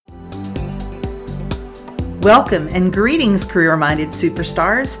Welcome and greetings, career-minded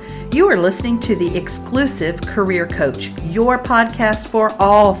superstars. You are listening to the exclusive Career Coach, your podcast for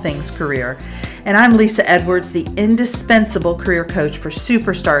all things career. And I'm Lisa Edwards, the indispensable career coach for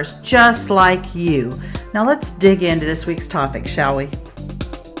superstars just like you. Now let's dig into this week's topic, shall we?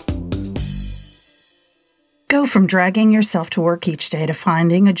 Go from dragging yourself to work each day to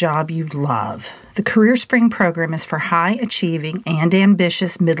finding a job you love. The Career Spring program is for high-achieving and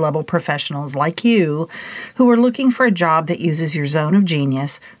ambitious mid-level professionals like you who are looking for a job that uses your zone of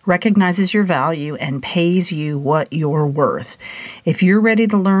genius, recognizes your value, and pays you what you're worth. If you're ready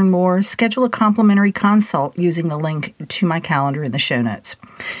to learn more, schedule a complimentary consult using the link to my calendar in the show notes.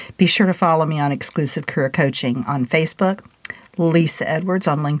 Be sure to follow me on Exclusive Career Coaching on Facebook, Lisa Edwards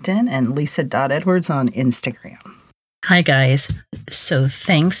on LinkedIn, and Lisa.Edwards on Instagram. Hi, guys. So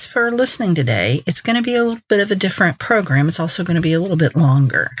thanks for listening today. It's going to be a little bit of a different program. It's also going to be a little bit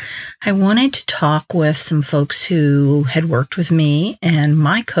longer. I wanted to talk with some folks who had worked with me and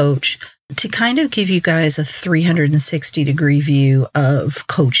my coach to kind of give you guys a 360-degree view of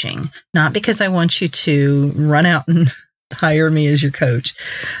coaching. Not because I want you to run out and hire me as your coach,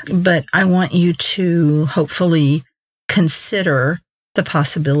 but I want you to hopefully consider the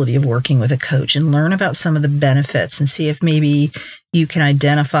possibility of working with a coach and learn about some of the benefits and see if maybe you can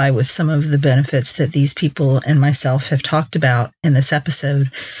identify with some of the benefits that these people and myself have talked about in this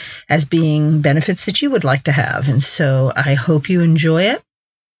episode as being benefits that you would like to have. And so I hope you enjoy it.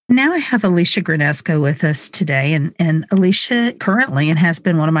 Now I have Alicia Granesco with us today, and Alicia currently and has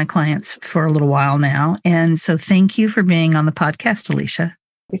been one of my clients for a little while now. And so thank you for being on the podcast, Alicia.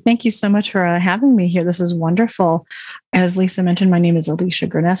 Thank you so much for having me here. This is wonderful. As Lisa mentioned, my name is Alicia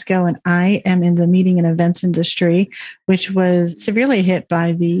Granesco, and I am in the meeting and events industry, which was severely hit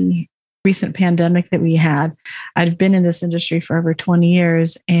by the recent pandemic that we had. I've been in this industry for over 20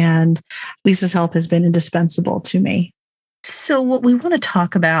 years, and Lisa's help has been indispensable to me. So what we want to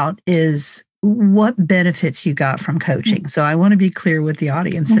talk about is what benefits you got from coaching. So I want to be clear with the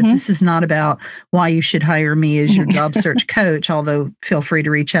audience that this is not about why you should hire me as your job search coach, although feel free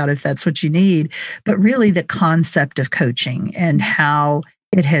to reach out if that's what you need, but really the concept of coaching and how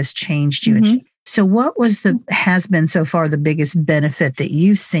it has changed you. So what has been so far the biggest benefit that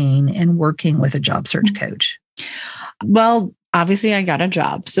you've seen in working with a job search coach? Well, obviously I got a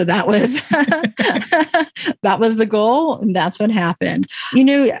job. So that was that was the goal. And that's what happened. You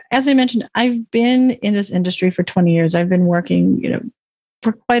know, as I mentioned, I've been in this industry for 20 years. I've been working,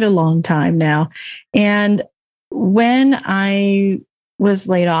 for quite a long time now. And when I was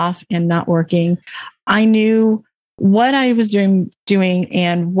laid off and not working, I knew what I was doing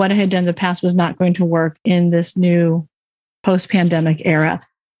and what I had done in the past was not going to work in this new post-pandemic era.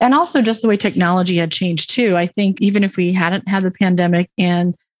 And also just the way technology had changed too. I think even if we hadn't had the pandemic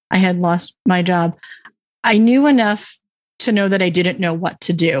and I had lost my job, I knew enough to know that I didn't know what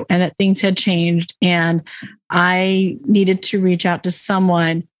to do and that things had changed. And I needed to reach out to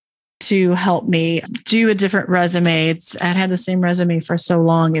someone to help me do a different resume. I'd had the same resume for so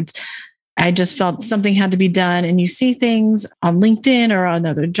long. I just felt something had to be done. And you see things on LinkedIn or on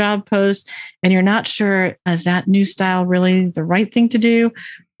other job posts, and you're not sure, is that new style really the right thing to do?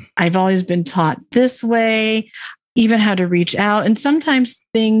 I've always been taught this way, even how to reach out. And sometimes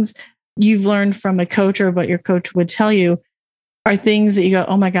things you've learned from a coach or what your coach would tell you are things that you go,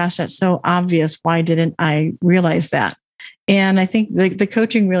 oh my gosh, that's so obvious. Why didn't I realize that? And I think the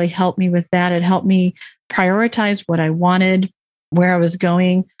coaching really helped me with that. It helped me prioritize what I wanted, where I was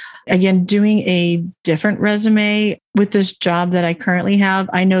going. Again, doing a different resume with this job that I currently have,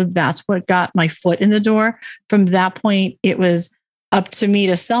 I know that's what got my foot in the door. From that point, it was up to me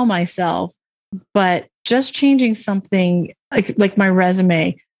to sell myself. But just changing something like my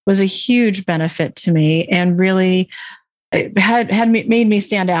resume was a huge benefit to me, and really it made me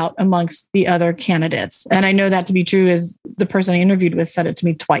stand out amongst the other candidates. And I know that to be true, as the person I interviewed with said it to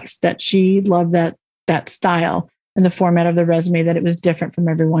me twice, that she loved that style and the format of the resume, that it was different from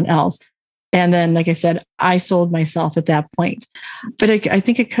everyone else. And then, like I said, I sold myself at that point. But I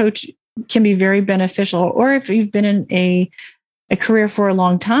think a coach can be very beneficial, or if you've been in a career for a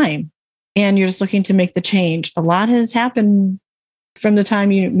long time and you're just looking to make the change. A lot has happened from the time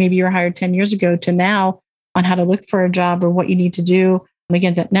maybe you were hired 10 years ago to now on how to look for a job or what you need to do. And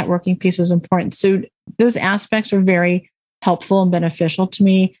again, that networking piece was important. So those aspects were very helpful and beneficial to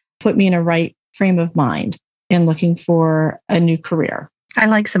me, put me in a right frame of mind in looking for a new career. I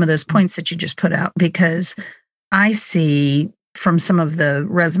like some of those points that you just put out, because I see from some of the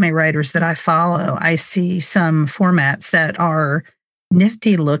resume writers that I follow, I see some formats that are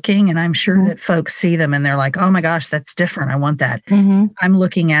nifty looking. And I'm sure that folks see them and they're like, oh my gosh, that's different. I want that. I'm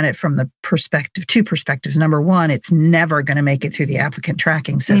looking at it from the perspective, two perspectives. Number one, it's never going to make it through the applicant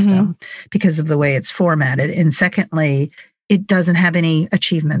tracking system because of the way it's formatted. And secondly, it doesn't have any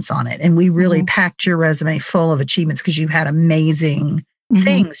achievements on it. And we really packed your resume full of achievements because you had amazing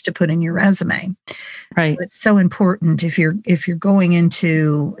things to put in your resume. Right. So it's so important if you're going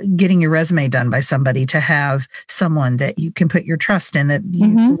into getting your resume done by somebody to have someone that you can put your trust in, that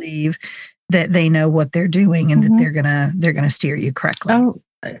you believe that they know what they're doing and that they're gonna steer you correctly. Oh,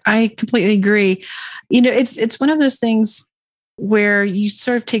 I completely agree. It's one of those things where you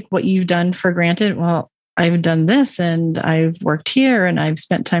sort of take what you've done for granted. Well, I've done this and I've worked here and I've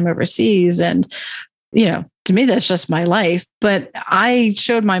spent time overseas, and to me, that's just my life. But I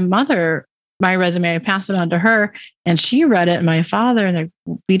showed my mother my resume. I passed it on to her and she read it. And my father, and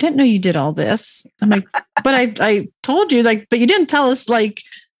we didn't know you did all this. I'm like, but I told you, but you didn't tell us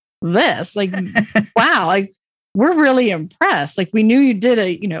this, wow, we're really impressed. We knew you did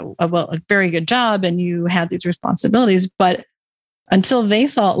a very good job and you had these responsibilities, but until they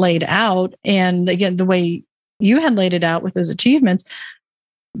saw it laid out, and again, the way you had laid it out with those achievements,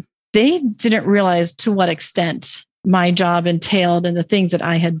 they didn't realize to what extent my job entailed and the things that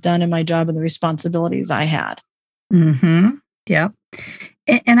I had done in my job and the responsibilities I had. Yeah.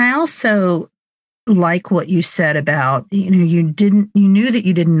 And I also like what you said about, you knew that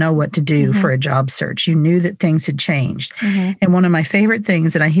you didn't know what to do for a job search. You knew that things had changed. And one of my favorite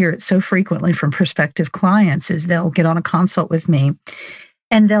things, and I hear it so frequently from prospective clients, is they'll get on a consult with me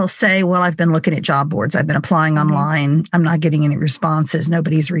and they'll say, well, I've been looking at job boards. I've been applying online. I'm not getting any responses.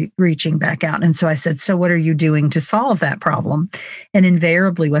 Nobody's reaching back out. And so I said, so what are you doing to solve that problem? And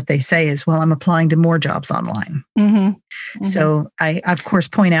invariably what they say is, well, I'm applying to more jobs online. So I, of course,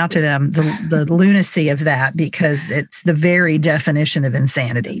 point out to them the lunacy of that, because it's the very definition of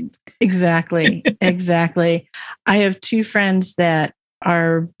insanity. Exactly. Exactly. I have two friends that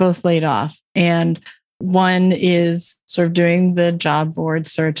are both laid off, and one is sort of doing the job board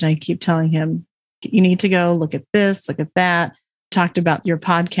search. And I keep telling him, you need to go look at this, look at that. Talked about your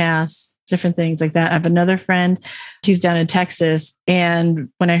podcasts, different things like that. I have another friend, he's down in Texas. And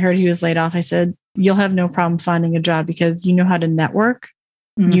when I heard he was laid off, I said, you'll have no problem finding a job because you know how to network.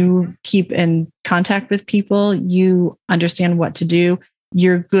 You keep in contact with people. You understand what to do.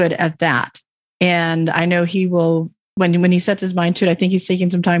 You're good at that. And I know he will, when he sets his mind to it, I think he's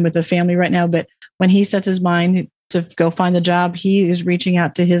taking some time with the family right now, but when he sets his mind to go find the job, he is reaching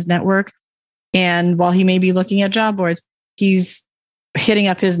out to his network. And while he may be looking at job boards, he's hitting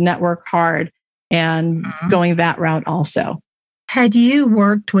up his network hard and going that route also. Had you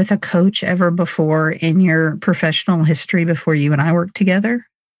worked with a coach ever before in your professional history before you and I worked together?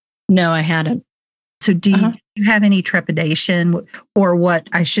 No, I hadn't. So do you have any trepidation, or what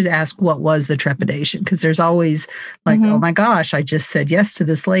I should ask, what was the trepidation? Because there's always oh my gosh, I just said yes to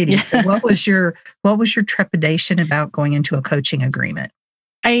this lady. So what was your trepidation about going into a coaching agreement?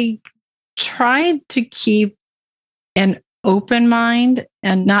 I tried to keep an open mind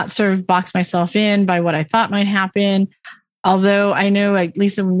and not sort of box myself in by what I thought might happen. Although I know,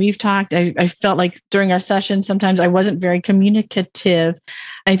 Lisa, when we've talked, I felt like during our session, sometimes I wasn't very communicative.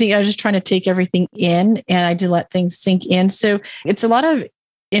 I think I was just trying to take everything in, and I did let things sink in. So it's a lot of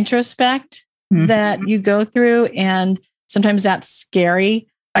introspect that you go through, and sometimes that's scary.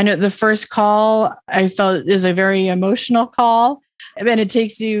 I know the first call I felt is a very emotional call, and it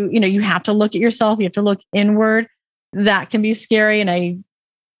takes you, you have to look at yourself. You have to look inward. That can be scary. And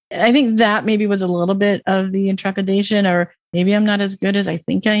I think that maybe was a little bit of the intrepidation, or maybe I'm not as good as I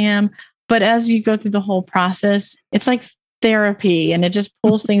think I am. But as you go through the whole process, it's like therapy, and it just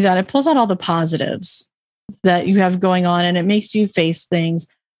pulls things out. It pulls out all the positives that you have going on, and it makes you face things,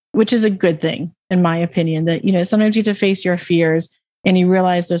 which is a good thing, in my opinion, that, sometimes you have to face your fears and you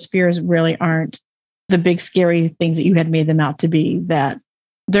realize those fears really aren't the big, scary things that you had made them out to be, that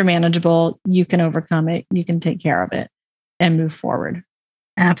they're manageable. You can overcome it. You can take care of it and move forward.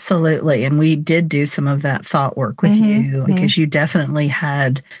 Absolutely. And we did do some of that thought work with you, because you definitely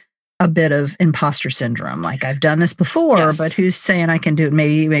had a bit of imposter syndrome. Like, I've done this before, but who's saying I can do it?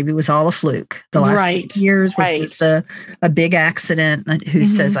 Maybe it was all a fluke. The last 2 years was just a big accident. Who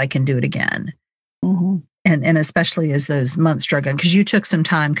says I can do it again? And especially as those months drug on, because you took some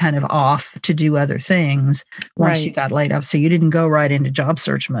time kind of off to do other things once you got laid off. So you didn't go right into job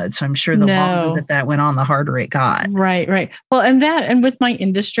search mode. So I'm sure the longer that went on, the harder it got. Right. Well, and with my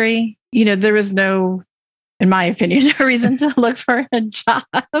industry, there was no, in my opinion, no reason to look for a job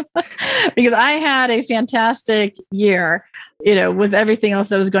because I had a fantastic year, with everything else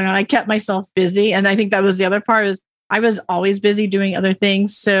that was going on. I kept myself busy. And I think that was the other part, is I was always busy doing other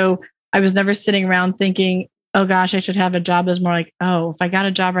things. So I was never sitting around thinking, oh gosh, I should have a job. It was more like, oh, if I got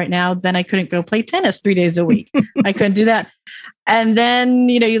a job right now, then I couldn't go play tennis 3 days a week. I couldn't do that. And then,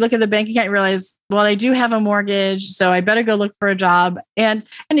 you look at the bank account and realize, well, I do have a mortgage, so I better go look for a job. And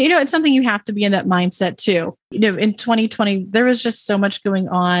it's something you have to be in that mindset too. In 2020, there was just so much going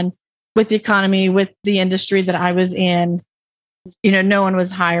on with the economy, with the industry that I was in. No one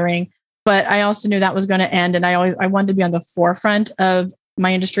was hiring, but I also knew that was going to end. And I wanted to be on the forefront of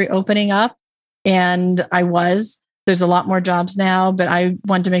my industry opening up. And there's a lot more jobs now, but I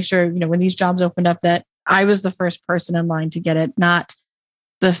wanted to make sure, when these jobs opened up, that I was the first person in line to get it, not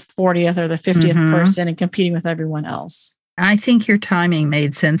the 40th or the 50th person and competing with everyone else. I think your timing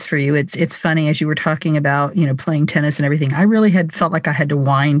made sense for you. It's funny, as you were talking about, playing tennis and everything. I really had felt like I had to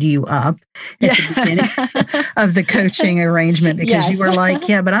wind you up at the beginning of the coaching arrangement, because you were like,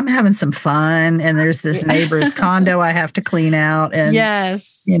 yeah, but I'm having some fun, and there's this neighbor's condo I have to clean out. And I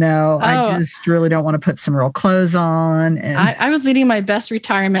just really don't want to put some real clothes on. And I was leading my best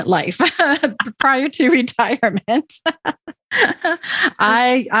retirement life prior to retirement.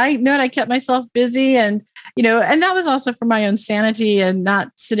 I know I kept myself busy, and and that was also for my own sanity and not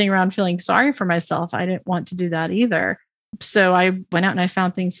sitting around feeling sorry for myself. I didn't want to do that either. So I went out and I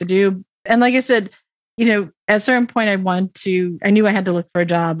found things to do. And like I said, at a certain point, I knew I had to look for a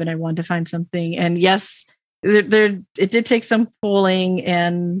job, and I wanted to find something. And yes, it did take some pulling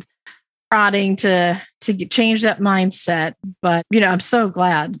and prodding to change that mindset. But, I'm so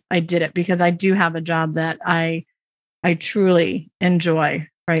glad I did it, because I do have a job that I truly enjoy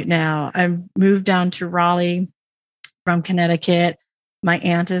right now. I've moved down to Raleigh from Connecticut. My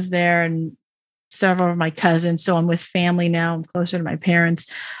aunt is there and several of my cousins. So I'm with family now. I'm closer to my parents.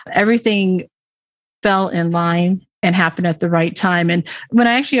 Everything fell in line and happened at the right time. And when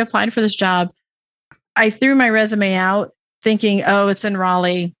I actually applied for this job, I threw my resume out thinking, oh, it's in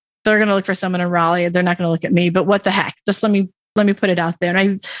Raleigh. They're going to look for someone in Raleigh. They're not going to look at me, but what the heck? Just let me put it out there.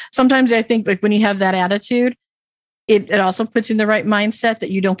 And sometimes I think, like, when you have that attitude, it also puts you in the right mindset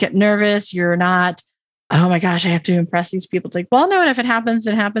that you don't get nervous. You're not, oh my gosh, I have to impress these people. It's like, well, no, and if it happens,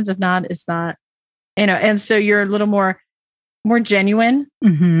 it happens. If not, it's not, and so you're a little more genuine,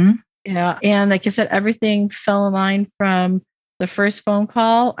 and like I said, everything fell in line from the first phone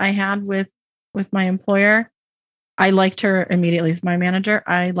call I had with my employer. I liked her immediately. With my manager,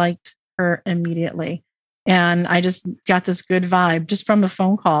 I liked her immediately. And I just got this good vibe just from the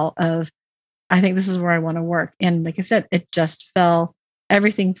phone call of, I think this is where I want to work. And like I said,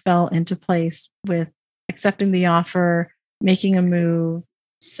 everything fell into place with accepting the offer, making a move,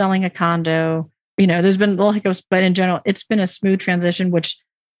 selling a condo. There's been little hiccups, but in general, it's been a smooth transition, which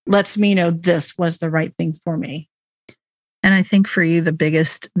lets me know this was the right thing for me. And I think for you, the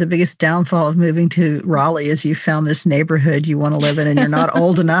biggest downfall of moving to Raleigh is you found this neighborhood you want to live in, and you're not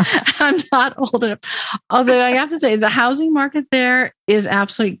old enough. I'm not old enough. Although I have to say, the housing market there is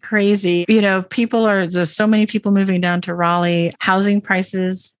absolutely crazy. There's so many people moving down to Raleigh. Housing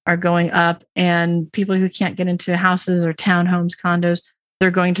prices are going up, and people who can't get into houses or townhomes, condos, they're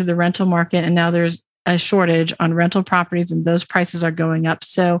going to the rental market. And now there's a shortage on rental properties, and those prices are going up.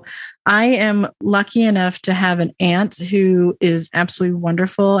 So I am lucky enough to have an aunt who is absolutely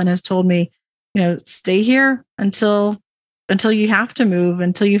wonderful and has told me, stay here until you have to move,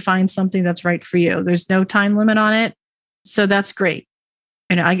 until you find something that's right for you. There's no time limit on it. So that's great.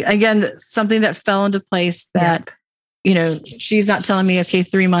 Again, something that fell into place that, she's not telling me, okay,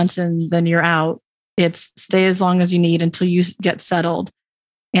 3 months and then you're out. It's stay as long as you need until you get settled,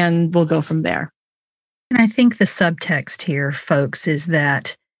 and we'll go from there. And I think the subtext here, folks, is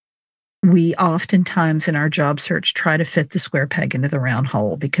that we oftentimes in our job search try to fit the square peg into the round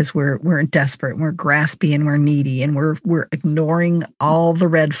hole, because we're desperate, and we're graspy, and we're needy, and we're ignoring all the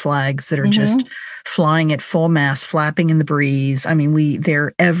red flags that are just flying at full mast, flapping in the breeze. I mean,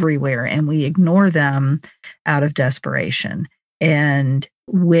 they're everywhere, and we ignore them out of desperation. And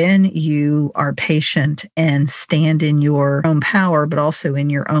when you are patient and stand in your own power, but also in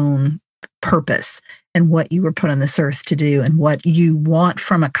your own purpose and what you were put on this earth to do and what you want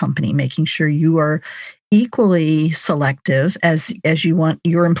from a company, making sure you are equally selective as you want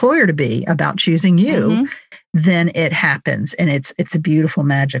your employer to be about choosing you, then it happens. And it's a beautiful,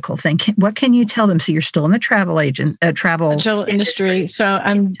 magical thing. What can you tell them? So you're still in the travel industry. So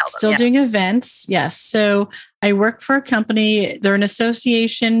I'm still doing events. Yes. So I work for a company. They're an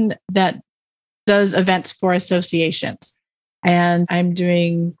association that does events for associations. And I'm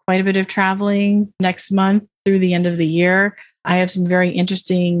doing quite a bit of traveling next month through the end of the year. I have some very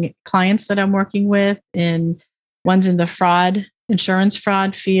interesting clients that I'm working with, one's in the insurance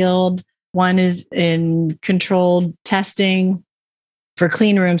fraud field. One is in controlled testing for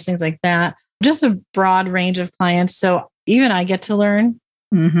clean rooms, things like that. Just a broad range of clients. So even I get to learn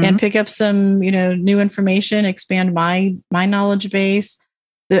and pick up some, new information, expand my knowledge base.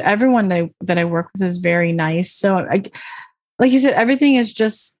 Everyone that I work with is very nice. So like you said, everything is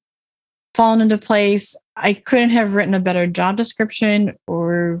just fallen into place. I couldn't have written a better job description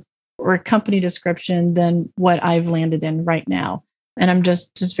or a company description than what I've landed in right now. And I'm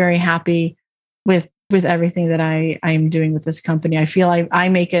just very happy with everything that I'm doing with this company. I feel I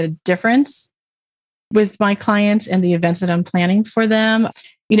make a difference with my clients and the events that I'm planning for them.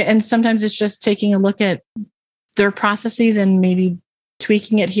 And sometimes it's just taking a look at their processes and maybe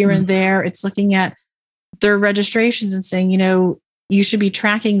tweaking it here and there. It's looking at their registrations and saying, you should be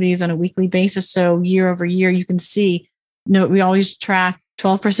tracking these on a weekly basis. So year over year, you can see, we always track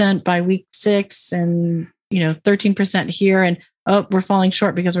 12% by week 6 and, 13% here. And, we're falling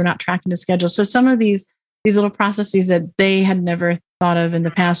short because we're not tracking the schedule. So some of these little processes that they had never thought of in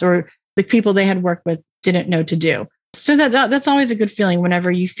the past, or the people they had worked with didn't know to do. So that's always a good feeling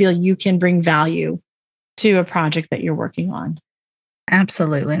whenever you feel you can bring value to a project that you're working on.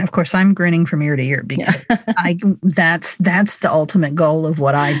 Absolutely. And of course, I'm grinning from ear to ear because that's the ultimate goal of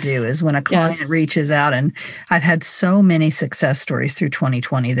what I do is when a client reaches out, and I've had so many success stories through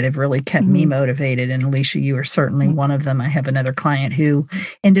 2020 that have really kept me motivated. And Alicia, you are certainly one of them. I have another client who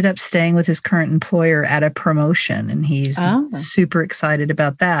ended up staying with his current employer at a promotion, and he's super excited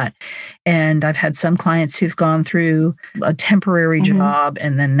about that. And I've had some clients who've gone through a temporary job,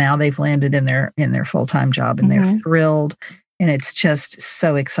 and then now they've landed in their full-time job, and they're thrilled. And it's just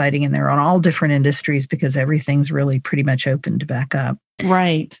so exciting. And they're on all different industries because everything's really pretty much opened back up.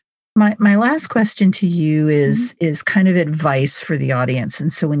 Right. My last question to you is kind of advice for the audience.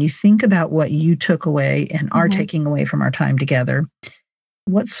 And so when you think about what you took away and are taking away from our time together,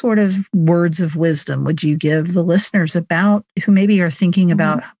 what sort of words of wisdom would you give the listeners about who maybe are thinking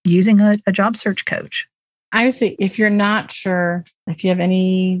about using a job search coach? I would say if you're not sure, if you have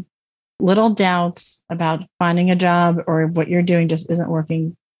any little doubts about finding a job or what you're doing just isn't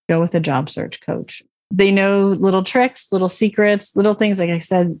working, go with a job search coach. They know little tricks, little secrets, little things, like I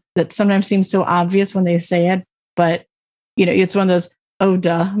said, that sometimes seem so obvious when they say it, but it's one of those, oh,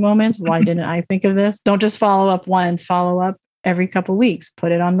 duh moments. Why didn't I think of this? Don't just follow up once, follow up every couple of weeks,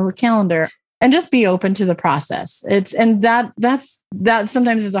 put it on the calendar, and just be open to the process. That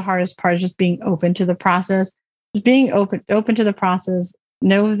sometimes is the hardest part, is just being open to the process, just being open to the process.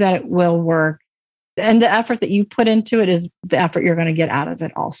 Know that it will work. And the effort that you put into it is the effort you're going to get out of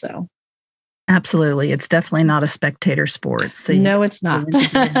it also. Absolutely. It's definitely not a spectator sport. So no, it's not.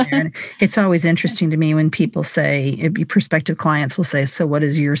 It's always interesting to me when people say, prospective clients will say, so what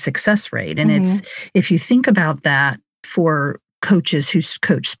is your success rate? And it's, if you think about that for coaches who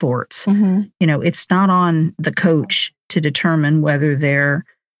coach sports, it's not on the coach to determine whether their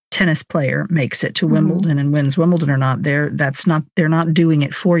tennis player makes it to Wimbledon and wins Wimbledon or not. They're not doing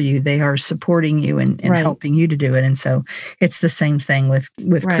it for you. They are supporting you and helping you to do it. And so it's the same thing with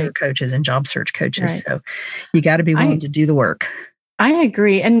career coaches and job search coaches. Right. So you got to be willing to do the work. I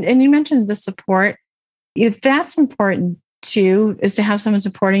agree. And you mentioned the support. If that's important too, is to have someone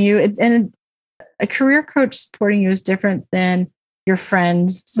supporting you. And a career coach supporting you is different than your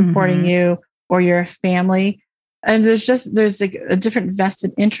friends supporting you or your family. And there's like a different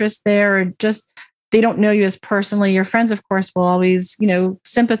vested interest there, or just they don't know you as personally. Your friends, of course, will always,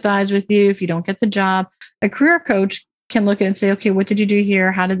 sympathize with you if you don't get the job. A career coach can look at it and say, okay, what did you do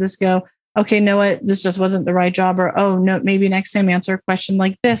here? How did this go? Okay, know what? This just wasn't the right job. Or, oh, no, maybe next time answer a question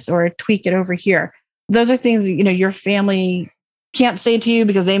like this or tweak it over here. Those are things that, your family can't say to you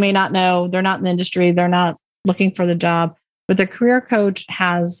because they may not know. They're not in the industry. They're not looking for the job. But the career coach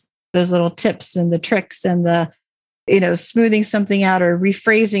has those little tips and the tricks and the smoothing something out or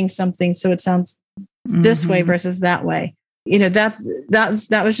rephrasing something so it sounds this way versus that way.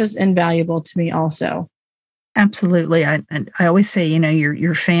 That was just invaluable to me also. Absolutely. I always say,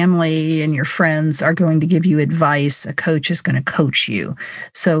 your family and your friends are going to give you advice. A coach is going to coach you.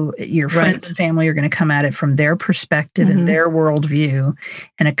 So your friends and family are going to come at it from their perspective and their worldview.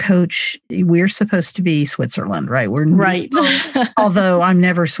 And a coach, we're supposed to be Switzerland, right? We're right. Although I'm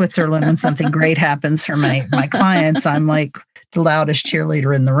never Switzerland when something great happens for my clients, I'm like the loudest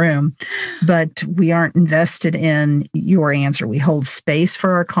cheerleader in the room. But we aren't invested in your answer. We hold space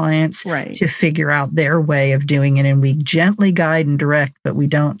for our clients to figure out their way of doing it. And we gently guide and direct, but we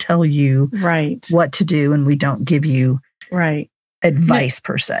don't tell you what to do. And we don't give you advice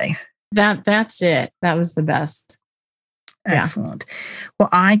per se. That's it. That was the best. Excellent. Well,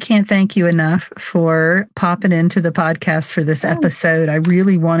 I can't thank you enough for popping into the podcast for this episode. I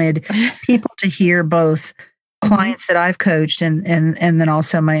really wanted people to hear both clients that I've coached and then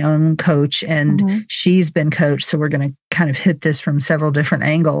also my own coach, and she's been coached. So we're going to kind of hit this from several different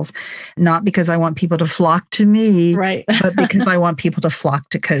angles, not because I want people to flock to me, right? But because I want people to flock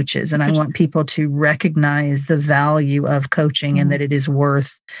to coaches, and I want people to recognize the value of coaching and that it is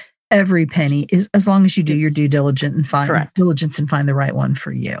worth every penny, is as long as you do your due diligence and find the right one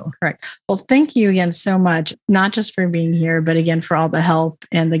for you. Correct. Well, thank you again so much, not just for being here, but again for all the help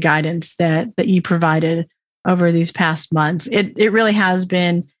and the guidance that you provided over these past months. It really has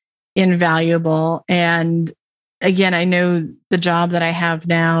been invaluable. And again, I know the job that I have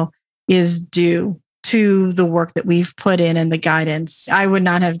now is due to the work that we've put in and the guidance. I would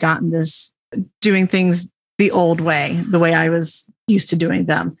not have gotten this doing things the old way, the way I was used to doing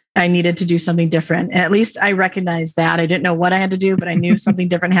them. I needed to do something different. And at least I recognized that. I didn't know what I had to do, but I knew something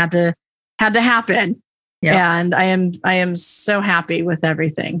different had to happen. Yeah. And I am so happy with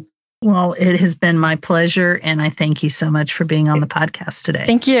everything. Well, it has been my pleasure. And I thank you so much for being on the podcast today.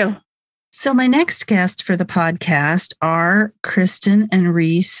 Thank you. So my next guests for the podcast are Kristen and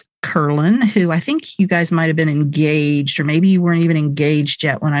Reese Curlin, who I think you guys might have been engaged, or maybe you weren't even engaged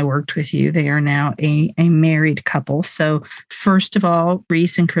yet when I worked with you. They are now a married couple. So first of all,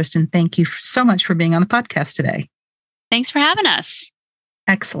 Reese and Kristen, thank you so much for being on the podcast today. Thanks for having us.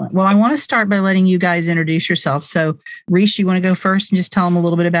 Excellent. Well, I want to start by letting you guys introduce yourself. So Reese, you want to go first and just tell them a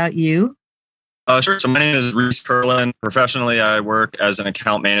little bit about you? Sure. So my name is Reese Curlin. Professionally, I work as an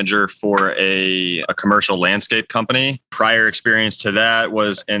account manager for a commercial landscape company. Prior experience to that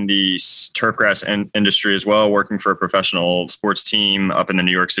was in the turfgrass industry as well, working for a professional sports team up in the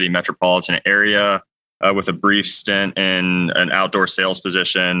New York City metropolitan area, with a brief stint in an outdoor sales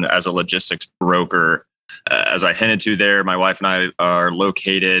position as a logistics broker. As I hinted to there, my wife and I are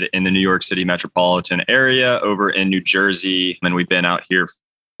located in the New York City metropolitan area over in New Jersey, and we've been out here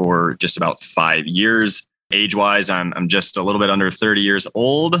for just about 5 years. Age-wise, I'm just a little bit under 30 years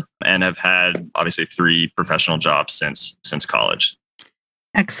old and have had obviously 3 professional jobs since college.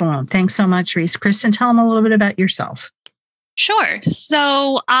 Excellent. Thanks so much, Reese. Kristen, tell them a little bit about yourself. Sure.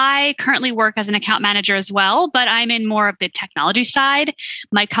 So I currently work as an account manager as well, but I'm in more of the technology side.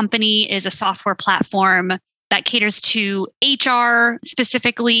 My company is a software platform that caters to HR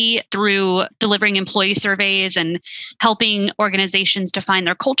specifically through delivering employee surveys and helping organizations define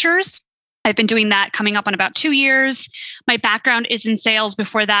their cultures. I've been doing that coming up on about 2 years. My background is in sales.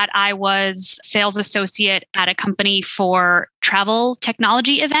 Before that, I was sales associate at a company for travel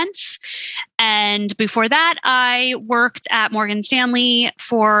technology events. And before that, I worked at Morgan Stanley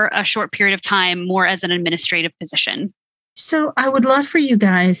for a short period of time, more as an administrative position. So I would love for you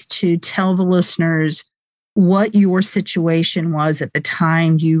guys to tell the listeners what your situation was at the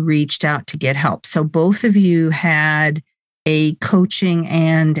time you reached out to get help. So both of you had a coaching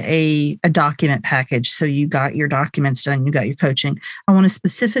and a document package. So you got your documents done, you got your coaching. I want to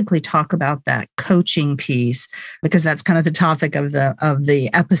specifically talk about that coaching piece because that's kind of the topic of the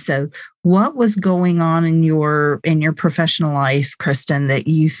episode. What was going on in your professional life, Kristen, that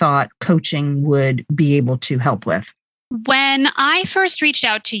you thought coaching would be able to help with? When I first reached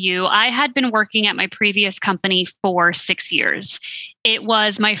out to you, I had been working at my previous company for 6 years. It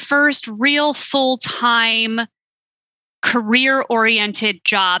was my first real full-time career-oriented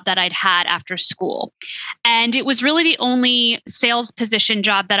job that I'd had after school. And it was really the only sales position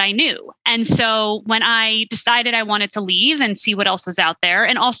job that I knew. And so when I decided I wanted to leave and see what else was out there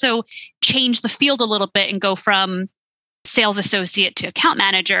and also change the field a little bit and go from sales associate to account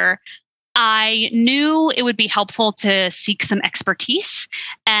manager, I knew it would be helpful to seek some expertise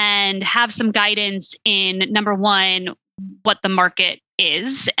and have some guidance in, number one, what the market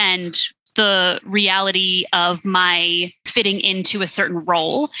is and the reality of my fitting into a certain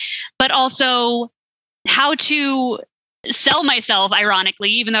role, but also how to sell myself, ironically,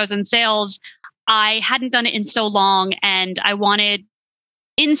 even though I was in sales, I hadn't done it in so long and I wanted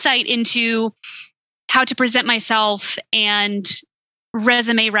insight into how to present myself and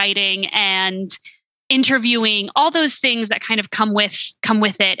resume writing and interviewing, all those things that kind of come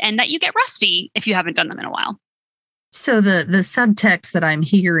with it and that you get rusty if you haven't done them in a while. So the subtext that I'm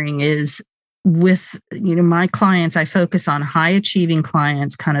hearing is with, my clients, I focus on high achieving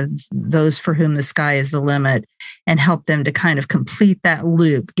clients, kind of those for whom the sky is the limit, and help them to kind of complete that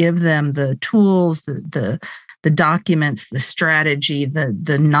loop, give them the tools, the documents, the strategy,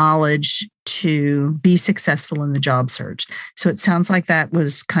 the knowledge to be successful in the job search. So it sounds like that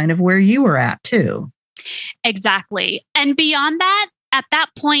was kind of where you were at too. Exactly. And beyond that, at that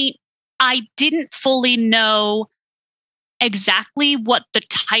point, I didn't fully know exactly what the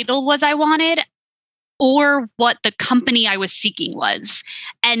title was I wanted or what the company I was seeking was.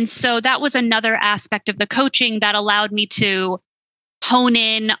 And so that was another aspect of the coaching that allowed me to hone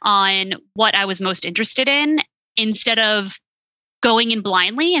in on what I was most interested in instead of going in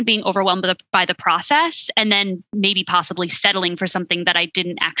blindly and being overwhelmed by the process, and then maybe possibly settling for something that I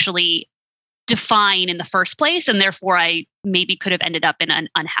didn't actually define in the first place. And therefore, I maybe could have ended up in an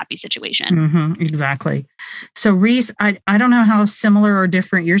unhappy situation. Mm-hmm, exactly. So, Reese, I don't know how similar or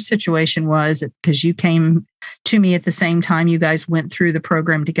different your situation was because you came to me at the same time. You guys went through the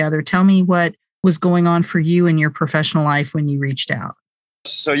program together. Tell me what was going on for you in your professional life when you reached out.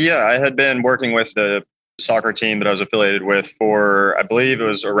 So, yeah, I had been working with the soccer team that I was affiliated with for, I believe it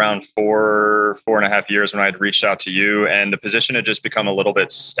was around 4.5 years when I had reached out to you, and the position had just become a little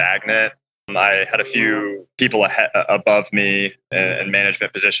bit stagnant. I had a few people above me in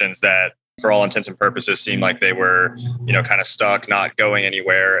management positions that, for all intents and purposes, seemed like they were, kind of stuck, not going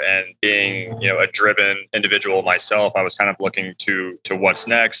anywhere. And being, a driven individual myself, I was kind of looking to what's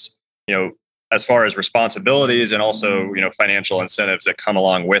next, as far as responsibilities and also, financial incentives that come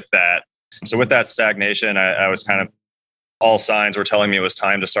along with that. So with that stagnation, I was kind of, all signs were telling me it was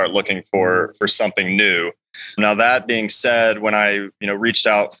time to start looking for something new. Now, that being said, when I, reached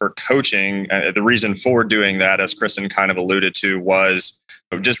out for coaching, the reason for doing that, as Kristen kind of alluded to, was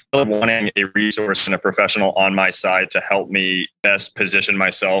just really wanting a resource and a professional on my side to help me best position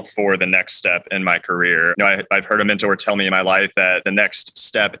myself for the next step in my career. I've heard a mentor tell me in my life that the next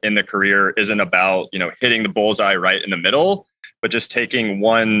step in the career isn't about, hitting the bullseye right in the middle, but just taking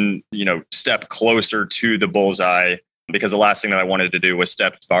one, step closer to the bullseye, because the last thing that I wanted to do was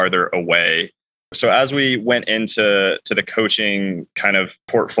step farther away. So as we went into the coaching kind of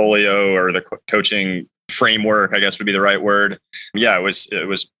portfolio, or the coaching framework, I guess would be the right word. Yeah, it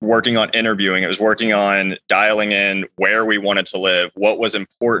was working on interviewing. It was working on dialing in where we wanted to live, what was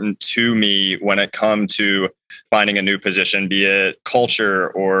important to me when it come to finding a new position, be it culture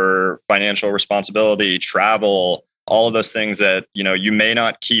or financial responsibility, travel, all of those things that, you may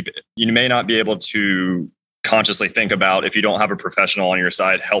not be able to consciously think about if you don't have a professional on your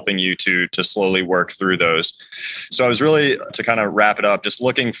side helping you to slowly work through those. So I was really, to kind of wrap it up, just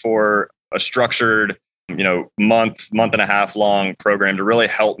looking for a structured, month and a half long program to really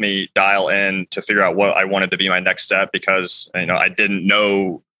help me dial in to figure out what I wanted to be my next step, because, I didn't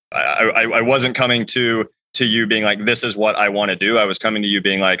know, I wasn't coming to you being like, this is what I want to do. I was coming to you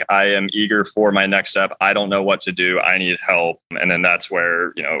being like, I am eager for my next step. I don't know what to do. I need help. And then that's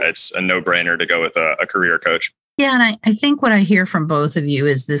where, it's a no-brainer to go with a career coach. Yeah. And I think what I hear from both of you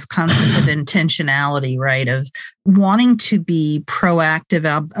is this concept of intentionality, right? Of wanting to be proactive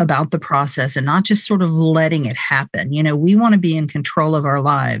about the process and not just sort of letting it happen. We want to be in control of our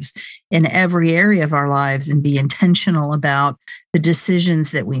lives in every area of our lives and be intentional about the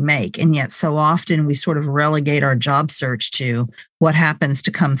decisions that we make. And yet so often we sort of relegate our job search to what happens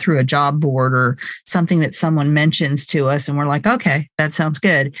to come through a job board or something that someone mentions to us. And we're like, okay, that sounds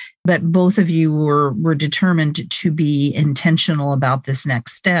good. But both of you were determined to be intentional about this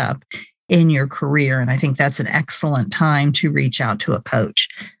next step in your career. And I think that's an excellent time to reach out to a coach.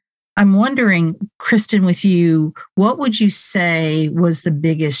 I'm wondering, Kristen, with you, what would you say was the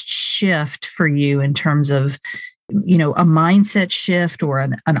biggest shift for you in terms of, a mindset shift or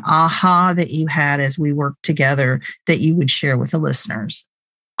an aha that you had as we worked together that you would share with the listeners?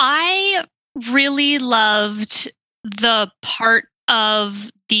 I really loved the part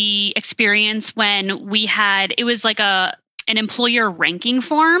of the experience when it was like an employer ranking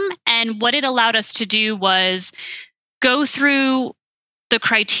form. And what it allowed us to do was go through the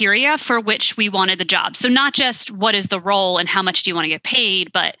criteria for which we wanted the job. So not just what is the role and how much do you want to get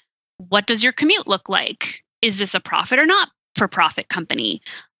paid, but what does your commute look like? Is this a profit or not for profit company?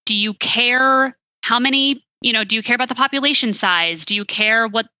 Do you care how many, do you care about the population size? Do you care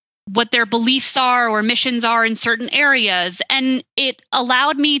what their beliefs are or missions are in certain areas? And it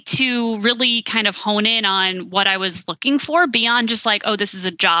allowed me to really kind of hone in on what I was looking for beyond just like, oh, this is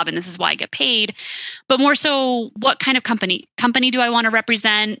a job and this is why I get paid, but more so what kind of company do I want to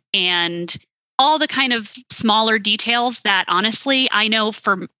represent, and all the kind of smaller details that honestly, I know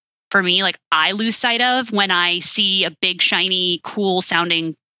for me, like I lose sight of when I see a big, shiny, cool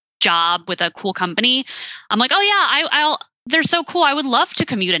sounding job with a cool company. I'm like, oh yeah, they're so cool. I would love to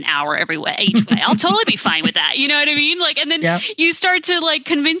commute an hour each way. I'll totally be fine with that. You know what I mean? Like, and then you start to like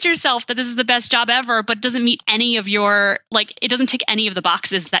convince yourself that this is the best job ever, but doesn't meet any of it doesn't tick any of the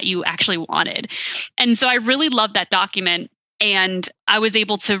boxes that you actually wanted. And so I really loved that document, and I was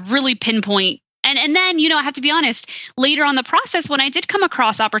able to really pinpoint And then, I have to be honest, later on the process, when I did come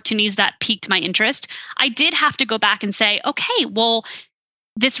across opportunities that piqued my interest, I did have to go back and say, okay, well,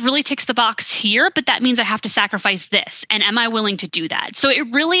 this really ticks the box here, but that means I have to sacrifice this. And am I willing to do that? So it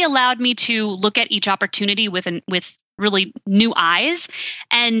really allowed me to look at each opportunity with really new eyes.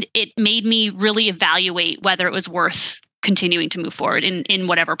 And it made me really evaluate whether it was worth continuing to move forward in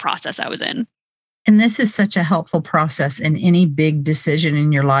whatever process I was in. And this is such a helpful process in any big decision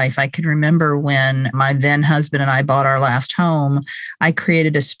in your life. I can remember when my then husband and I bought our last home, I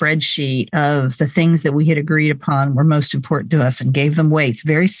created a spreadsheet of the things that we had agreed upon were most important to us and gave them weights.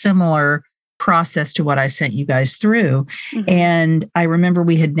 Very similar process to what I sent you guys through. Mm-hmm. And I remember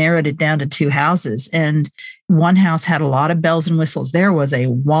we had narrowed it down to 2 houses, and one house had a lot of bells and whistles. There was a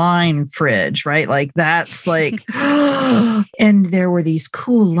wine fridge, right? Like that's like, and there were these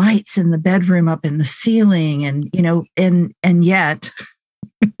cool lights in the bedroom up in the ceiling, and, and yet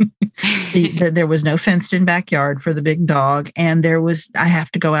there was no fenced in backyard for the big dog. And I have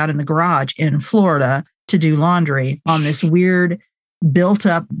to go out in the garage in Florida to do laundry on this weird built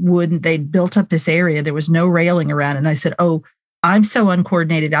up wood. They'd built up this area. There was no railing around. And I said, oh, I'm so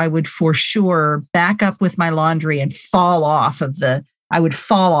uncoordinated. I would for sure back up with my laundry and fall off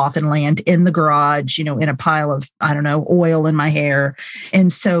and land in the garage, in a pile of, oil in my hair.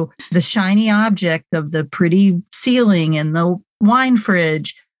 And so the shiny object of the pretty ceiling and the wine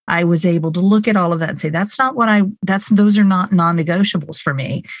fridge, I was able to look at all of that and say, those are not non-negotiables for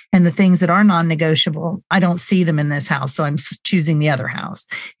me. And the things that are non-negotiable, I don't see them in this house. So I'm choosing the other house.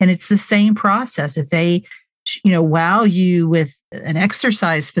 And it's the same process. If they, wow you with an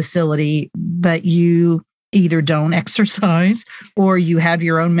exercise facility, but you either don't exercise or you have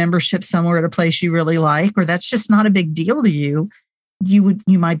your own membership somewhere at a place you really like, or that's just not a big deal to you, you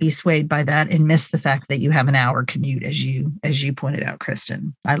might be swayed by that and miss the fact that you have an hour commute, as you pointed out,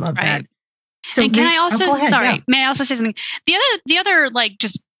 Kristen. I love that. So and can I also, may I also say something? The other like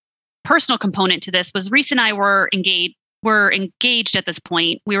just personal component to this was Reese and I were engaged at this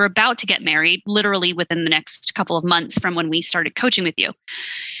point. We were about to get married literally within the next couple of months from when we started coaching with you.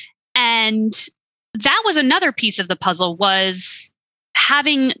 And that was another piece of the puzzle, was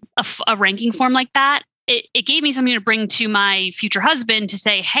having a ranking form like that. It gave me something to bring to my future husband to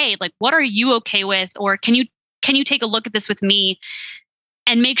say, hey, like, what are you okay with? Or can you take a look at this with me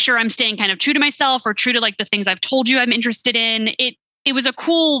and make sure I'm staying kind of true to myself or true to like the things I've told you I'm interested in? It was a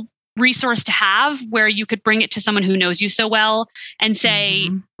cool resource to have where you could bring it to someone who knows you so well and say,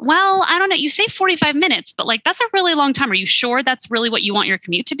 well, I don't know, you say 45 minutes, but like, that's a really long time. Are you sure that's really what you want your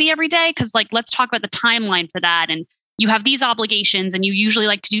commute to be every day? Because like, let's talk about the timeline for that. And you have these obligations and you usually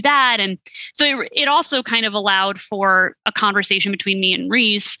like to do that. And so it also kind of allowed for a conversation between me and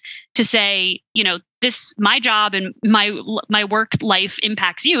Reese to say, my job and my work life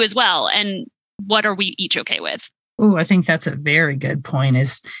impacts you as well. And what are we each okay with? Oh, I think that's a very good point,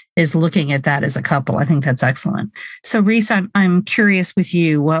 is looking at that as a couple. I think that's excellent. So Reese, I'm curious with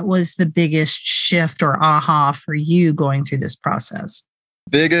you, what was the biggest shift or aha for you going through this process?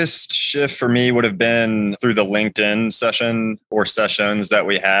 Biggest shift for me would have been through the LinkedIn session or sessions that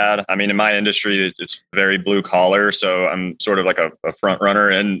we had. I mean, in my industry, it's very blue collar. So I'm sort of like a front runner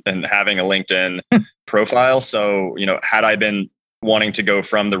and having a LinkedIn profile. So, had I been wanting to go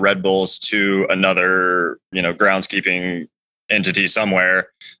from the Red Bulls to another, groundskeeping entity somewhere,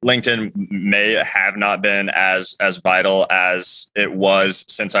 LinkedIn may have not been as vital as it was,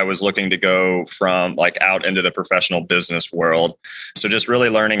 since I was looking to go from like out into the professional business world. So just really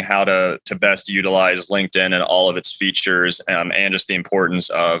learning how to best utilize LinkedIn and all of its features, and just the importance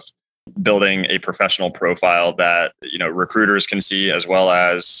of building a professional profile that, recruiters can see, as well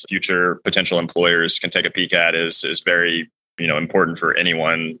as future potential employers can take a peek at, is very, important for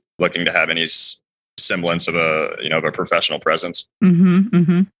anyone looking to have any semblance of a professional presence.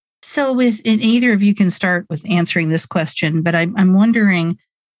 So and either of you can start with answering this question, but I'm wondering,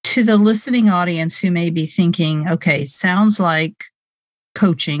 to the listening audience who may be thinking, okay, sounds like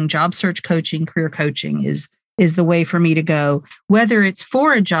coaching, job search coaching, career coaching is the way for me to go, whether it's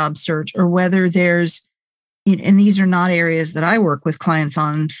for a job search or whether there's, and these are not areas that I work with clients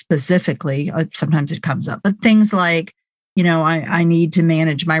on specifically. Sometimes it comes up, but things like, I need to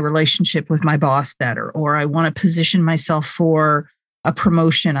manage my relationship with my boss better, or I want to position myself for a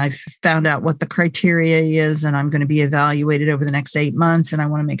promotion. I've found out what the criteria is, and I'm going to be evaluated over the next 8 months, and I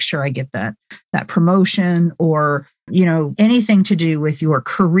want to make sure I get that promotion, or, anything to do with your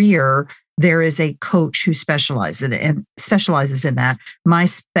career. There is a coach who specializes in that. My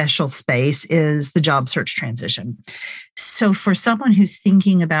special space is the job search transition. So for someone who's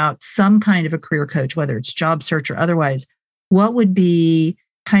thinking about some kind of a career coach, whether it's job search or otherwise, what would be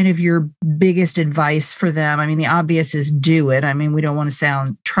kind of your biggest advice for them? I mean, the obvious is do it. I mean, we don't want to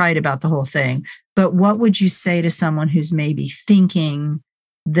sound trite about the whole thing, but what would you say to someone who's maybe thinking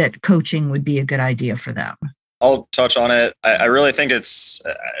that coaching would be a good idea for them? I'll touch on it. I really think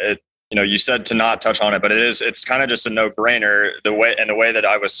you said to not touch on it, but it's kind of just a no-brainer. The way that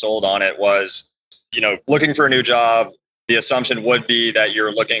I was sold on it was, looking for a new job, the assumption would be that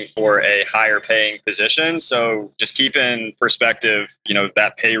you're looking for a higher paying position. So just keep in perspective,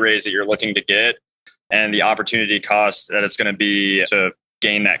 that pay raise that you're looking to get and the opportunity cost that it's going to be to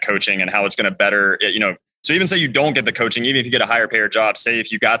gain that coaching and how it's going to better, so even say you don't get the coaching, even if you get a higher payer job, say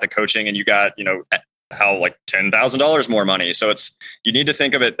if you got the coaching and you got, how like $10,000 more money. So you need to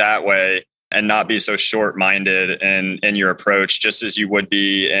think of it that way and not be so short-minded in your approach, just as you would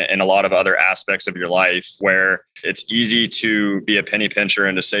be in a lot of other aspects of your life, where it's easy to be a penny pincher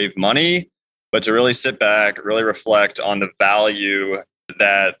and to save money, but to really sit back, really reflect on the value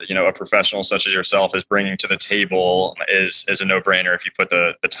that, a professional such as yourself is bringing to the table is a no-brainer if you put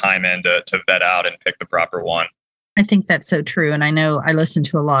the time in to vet out and pick the proper one. I think that's so true. And I know I listen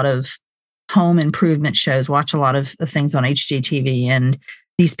to a lot of home improvement shows, watch a lot of things on HGTV, and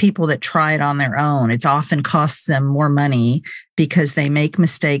these people that try it on their own, it often costs them more money because they make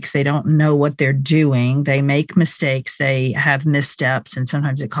mistakes. They don't know what they're doing. They make mistakes. They have missteps, and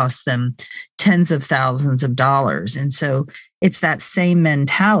sometimes it costs them tens of thousands of dollars. And so it's that same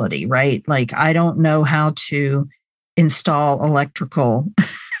mentality, right? Like, I don't know how to install electrical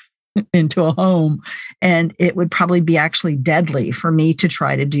into a home, and it would probably be actually deadly for me to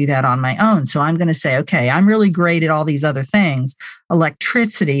try to do that on my own. So I'm going to say, okay, I'm really great at all these other things.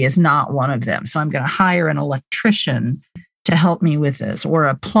 Electricity is not one of them. So I'm going to hire an electrician to help me with this, or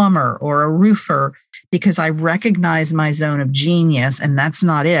a plumber or a roofer, because I recognize my zone of genius and that's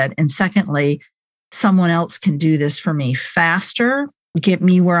not it. And secondly, someone else can do this for me faster, get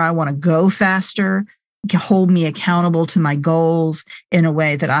me where I want to go faster, hold me accountable to my goals in a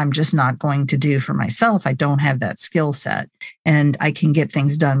way that I'm just not going to do for myself. I don't have that skill set, and I can get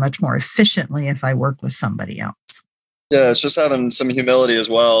things done much more efficiently if I work with somebody else. Yeah, it's just having some humility as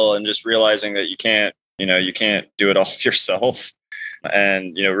well, and just realizing that you can't do it all yourself,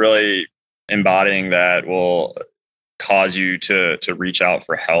 and really embodying that will cause you to reach out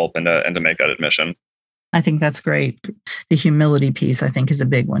for help and to make that admission. I think that's great. The humility piece, I think, is a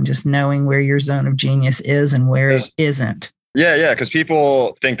big one. Just knowing where your zone of genius is and where it isn't. Yeah. Because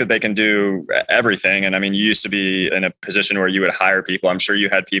people think that they can do everything. And I mean, you used to be in a position where you would hire people. I'm sure you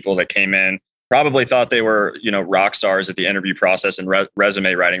had people that came in, probably thought they were, rock stars at the interview process and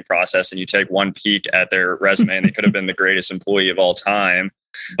resume writing process. And you take one peek at their resume and they could have been the greatest employee of all time.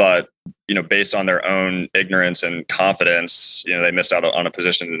 But, based on their own ignorance and confidence, they missed out on a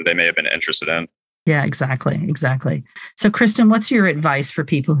position that they may have been interested in. Yeah, exactly. So, Kristen, what's your advice for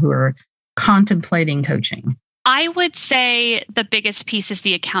people who are contemplating coaching? I would say the biggest piece is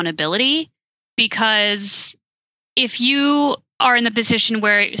the accountability, because if you are in the position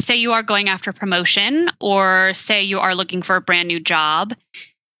where, say, you are going after promotion, or say you are looking for a brand new job,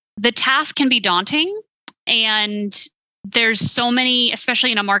 the task can be daunting. And there's so many,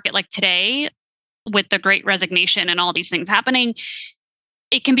 especially in a market like today, with the Great Resignation and all these things happening,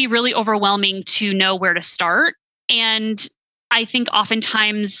 it can be really overwhelming to know where to start. And I think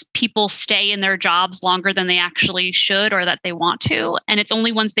oftentimes people stay in their jobs longer than they actually should or that they want to. And it's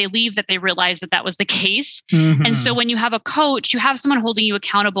only once they leave that they realize that that was the case. Mm-hmm. And so when you have a coach, you have someone holding you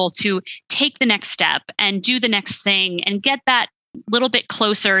accountable to take the next step and do the next thing and get that little bit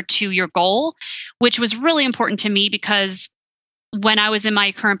closer to your goal, which was really important to me, because when I was in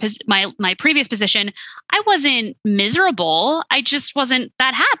my my previous position, I wasn't miserable. I just wasn't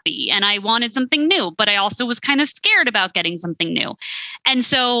that happy, and I wanted something new, but I also was kind of scared about getting something new. And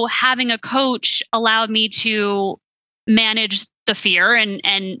so having a coach allowed me to manage the fear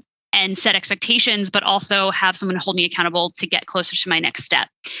and set expectations, but also have someone hold me accountable to get closer to my next step.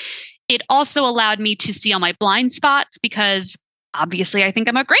 It also allowed me to see all my blind spots, because obviously I think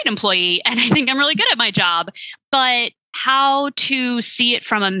I'm a great employee and I think I'm really good at my job, but how to see it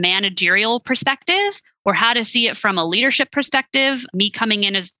from a managerial perspective, or how to see it from a leadership perspective, me coming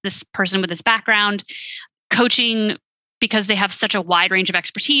in as this person with this background, coaching, because they have such a wide range of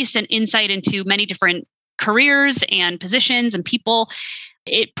expertise and insight into many different careers and positions and people,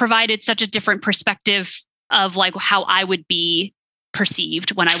 it provided such a different perspective of like how I would be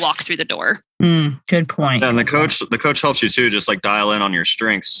perceived when I walk through the door. Good point. And the coach helps you too, just like dial in on your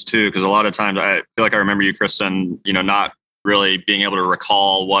strengths too. Because a lot of times I feel like I remember you, Kristen, not really being able to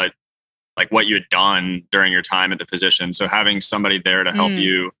recall what you had done during your time at the position. So having somebody there to help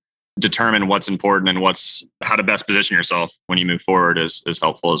you determine what's important and how to best position yourself when you move forward is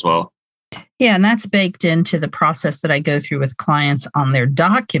helpful as well. Yeah, and that's baked into the process that I go through with clients on their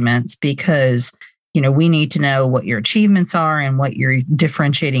documents because, we need to know what your achievements are and what your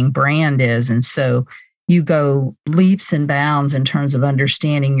differentiating brand is. And so you go leaps and bounds in terms of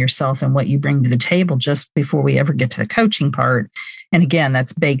understanding yourself and what you bring to the table just before we ever get to the coaching part. And again,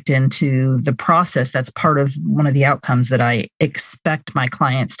 that's baked into the process. That's part of one of the outcomes that I expect my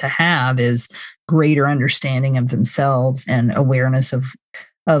clients to have is greater understanding of themselves and awareness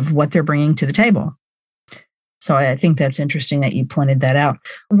of what they're bringing to the table. So I think that's interesting that you pointed that out.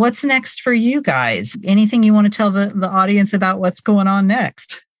 What's next for you guys? Anything you want to tell the audience about what's going on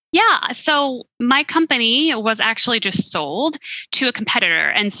next? Yeah. So my company was actually just sold to a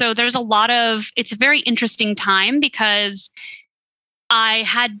competitor. And so it's a very interesting time because I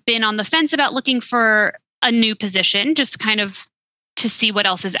had been on the fence about looking for a new position, just kind of to see what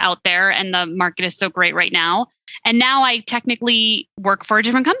else is out there. And the market is so great right now. And now I technically work for a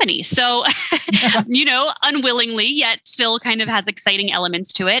different company. So, unwillingly, yet still kind of has exciting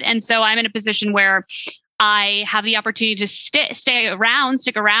elements to it. And so I'm in a position where I have the opportunity to stick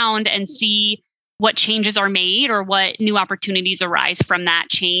around and see what changes are made or what new opportunities arise from that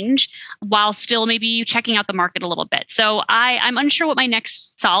change while still maybe checking out the market a little bit. So I'm unsure what my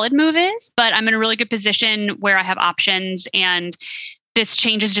next solid move is, but I'm in a really good position where I have options, and this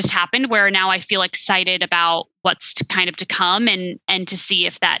change has just happened where now I feel excited about what's to come and to see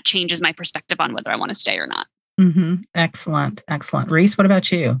if that changes my perspective on whether I want to stay or not. Mm-hmm. Excellent. Reese, what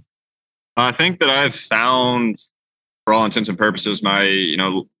about you? I think that I've found, for all intents and purposes, my,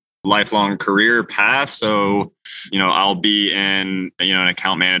 lifelong career path. So, I'll be in, an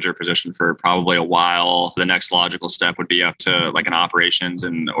account manager position for probably a while. The next logical step would be up to like an operations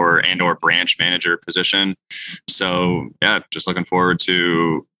or branch manager position. So yeah, just looking forward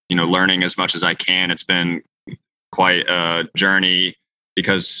to, learning as much as I can. It's been quite a journey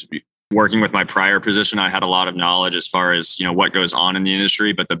because working with my prior position, I had a lot of knowledge as far as, what goes on in the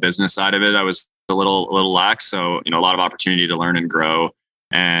industry, but the business side of it, I was a little lax. So, a lot of opportunity to learn and grow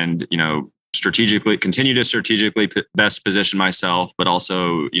and, continue to strategically best position myself, but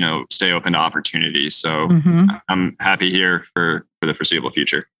also, stay open to opportunities. So I'm happy here for the foreseeable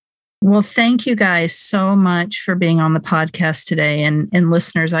future. Well, thank you guys so much for being on the podcast today. And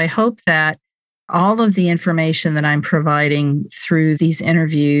listeners, I hope that all of the information that I'm providing through these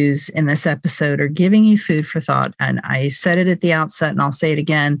interviews in this episode are giving you food for thought. And I said it at the outset, and I'll say it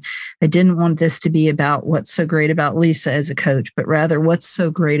again. I didn't want this to be about what's so great about Lisa as a coach, but rather what's so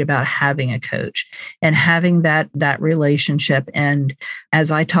great about having a coach and having that relationship. And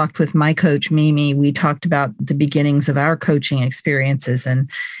as I talked with my coach, Mimi, we talked about the beginnings of our coaching experiences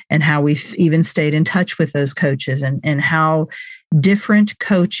and how we've even stayed in touch with those coaches and how different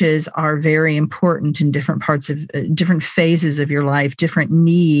coaches are very important in different parts of different phases of your life, different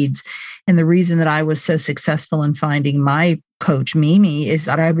needs. And the reason that I was so successful in finding my coach, Mimi, is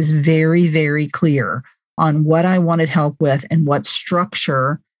that I was very, very clear on what I wanted help with and what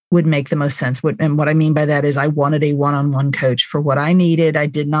structure would make the most sense. And what I mean by that is I wanted a one-on-one coach for what I needed. I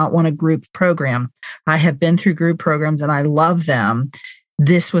did not want a group program. I have been through group programs and I love them.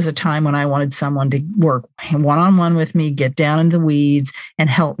 This was a time when I wanted someone to work one-on-one with me, get down in the weeds,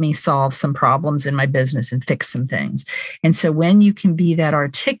 and help me solve some problems in my business and fix some things. And so when you can be that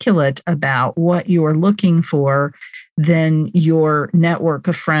articulate about what you're looking for, then your network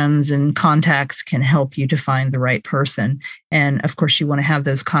of friends and contacts can help you to find the right person. And of course, you want to have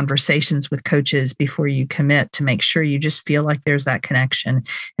those conversations with coaches before you commit to make sure you just feel like there's that connection.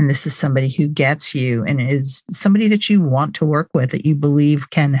 And this is somebody who gets you and is somebody that you want to work with, that you believe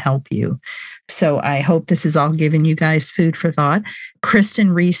can help you. So I hope this has all given you guys food for thought.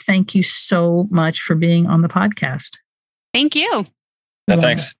 Kristen, Reese, thank you so much for being on the podcast. Thank you. Yeah,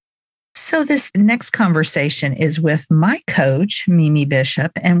 thanks. So this next conversation is with my coach, Mimi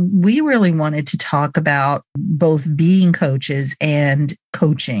Bishop, and we really wanted to talk about both being coaches and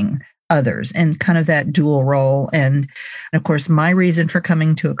coaching others and kind of that dual role. And of course, my reason for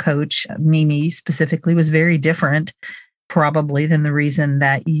coming to a coach, Mimi specifically, was very different probably than the reason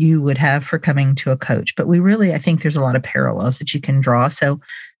that you would have for coming to a coach. But I think there's a lot of parallels that you can draw. So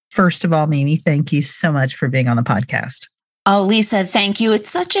first of all, Mimi, thank you so much for being on the podcast. Oh, Lisa, thank you. It's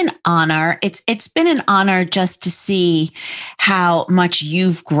such an honor. It's been an honor just to see how much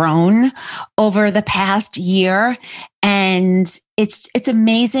you've grown over the past year. And it's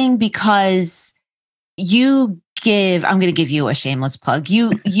amazing because you give, I'm going to give you a shameless plug.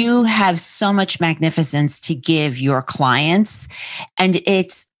 You have so much magnificence to give your clients, and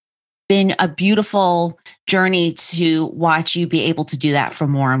it's been a beautiful journey to watch you be able to do that for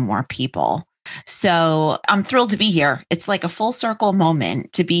more and more people. So I'm thrilled to be here. It's like a full circle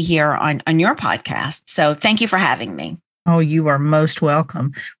moment to be here on your podcast. So thank you for having me. Oh, you are most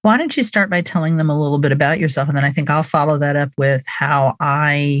welcome. Why don't you start by telling them a little bit about yourself? And then I think I'll follow that up with how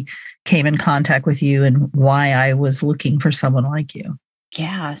I came in contact with you and why I was looking for someone like you.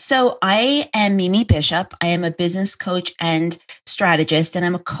 Yeah. So I am Mimi Bishop. I am a business coach and strategist, and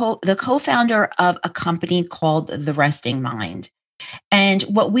I'm the co-founder of a company called The Resting Mind. And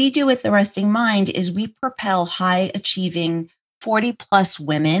what we do with The Resting Mind is we propel high achieving 40 plus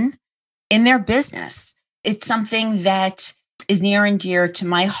women in their business. It's something that is near and dear to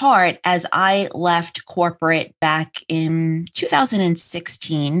my heart as I left corporate back in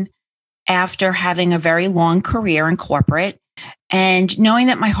 2016 after having a very long career in corporate and knowing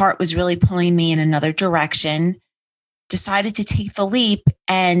that my heart was really pulling me in another direction, decided to take the leap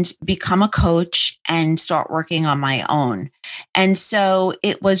and become a coach and start working on my own. And so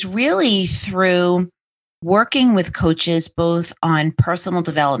it was really through working with coaches, both on personal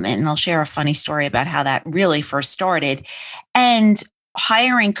development, and I'll share a funny story about how that really first started, and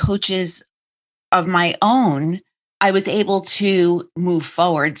hiring coaches of my own, I was able to move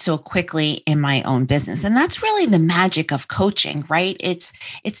forward so quickly in my own business. And that's really the magic of coaching, right? It's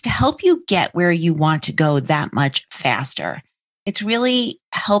to help you get where you want to go that much faster. It's really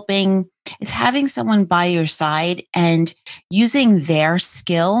it's having someone by your side and using their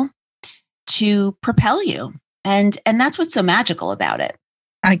skill to propel you. And that's what's so magical about it.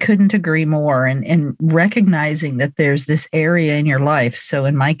 I couldn't agree more. And recognizing that there's this area in your life. So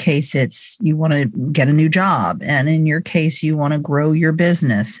in my case, it's you want to get a new job. And in your case, you want to grow your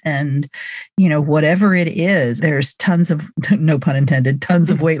business. And, whatever it is, there's tons of, no pun intended, tons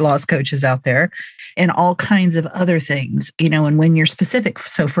of weight loss coaches out there and all kinds of other things, and when you're specific.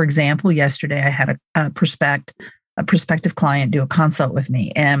 So for example, yesterday I had a prospective client do a consult with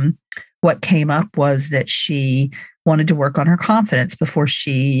me. And what came up was that she wanted to work on her confidence before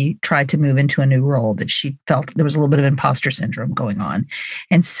she tried to move into a new role, that she felt there was a little bit of imposter syndrome going on.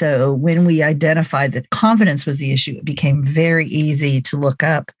 And so when we identified that confidence was the issue, it became very easy to look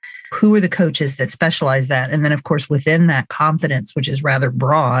up who are the coaches that specialize that. And then, of course, within that confidence, which is rather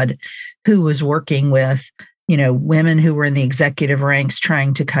broad, who was working with women who were in the executive ranks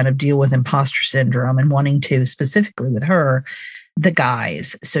trying to kind of deal with imposter syndrome and wanting to, specifically with her, the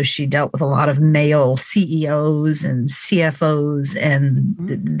guys. So she dealt with a lot of male CEOs and CFOs, and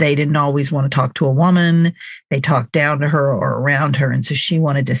they didn't always want to talk to a woman. They talked down to her or around her. And so she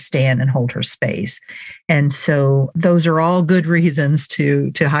wanted to stand and hold her space. And so those are all good reasons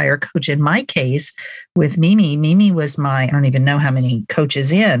to hire a coach. In my case, with Mimi was I don't even know how many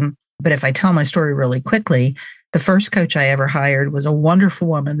coaches in, but if I tell my story really quickly, the first coach I ever hired was a wonderful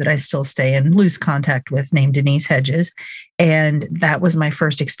woman that I still stay in loose contact with named Denise Hedges. And that was my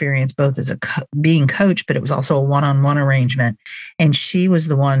first experience, both as being coach, but it was also a one-on-one arrangement. And she was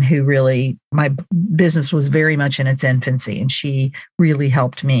the one who really, my business was very much in its infancy, and she really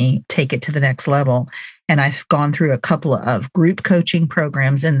helped me take it to the next level. And I've gone through a couple of group coaching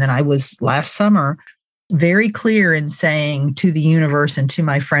programs. And then I was last summer very clear in saying to the universe and to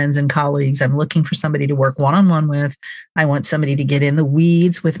my friends and colleagues, I'm looking for somebody to work one-on-one with. I want somebody to get in the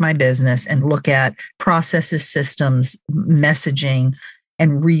weeds with my business and look at processes, systems, messaging,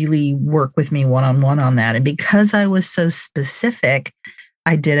 and really work with me one-on-one on that. And because I was so specific,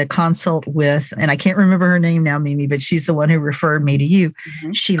 I did a consult with, and I can't remember her name now, Mimi, but she's the one who referred me to you.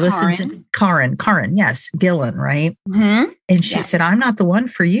 Mm-hmm. She listened to Karen, yes, Gillen, right? Mm-hmm. And she said, I'm not the one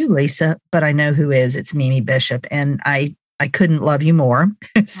for you, Lisa, but I know who is. It's Mimi Bishop. And I couldn't love you more.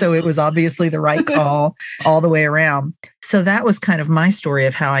 So it was obviously the right call all the way around. So that was kind of my story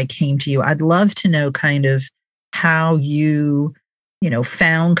of how I came to you. I'd love to know kind of how you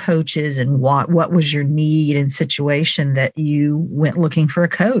found coaches and what was your need and situation that you went looking for a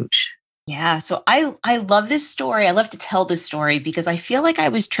coach. Yeah. So I love this story. I love to tell this story because I feel like I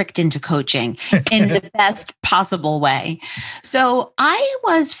was tricked into coaching in the best possible way. So I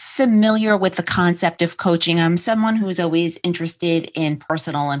was familiar with the concept of coaching. I'm someone who is always interested in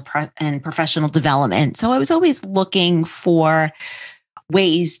personal and professional development. So I was always looking for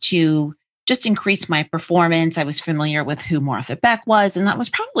ways to just increase my performance. I was familiar with who Martha Beck was, and that was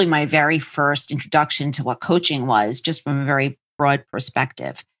probably my very first introduction to what coaching was, just from a very broad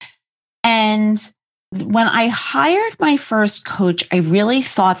perspective. And when I hired my first coach, I really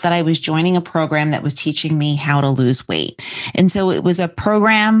thought that I was joining a program that was teaching me how to lose weight. And so it was a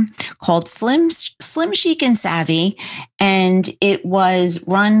program called Slim Chic and Savvy. And it was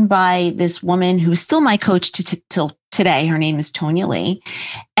run by this woman who's still my coach till today. Her name is Tonya Lee.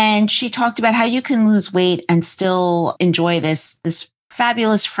 And she talked about how you can lose weight and still enjoy this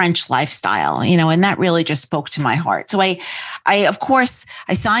fabulous French lifestyle, and that really just spoke to my heart. So I of course,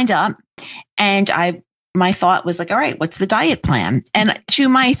 I signed up, and my thought was like, all right, what's the diet plan? And to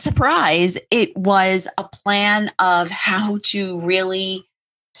my surprise, it was a plan of how to really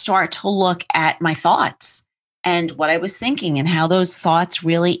start to look at my thoughts and what I was thinking and how those thoughts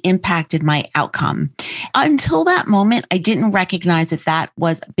really impacted my outcome. Until that moment, I didn't recognize that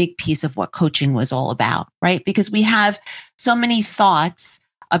was a big piece of what coaching was all about, right? Because we have so many thoughts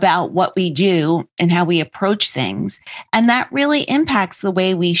about what we do and how we approach things. And that really impacts the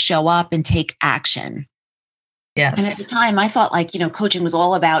way we show up and take action. Yes. And at the time, I thought coaching was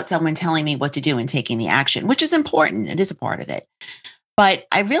all about someone telling me what to do and taking the action, which is important. It is a part of it. But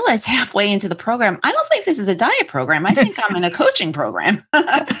I realized halfway into the program, I don't think this is a diet program. I think I'm in a coaching program.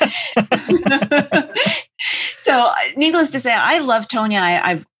 So needless to say, I love Tonya.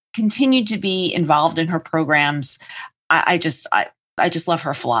 I've continued to be involved in her programs. I just love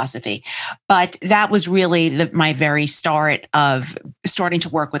her philosophy. But that was really my very start of starting to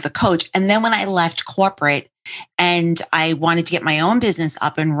work with a coach. And then when I left corporate and I wanted to get my own business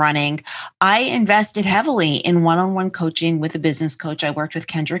up and running, I invested heavily in one-on-one coaching with a business coach. I worked with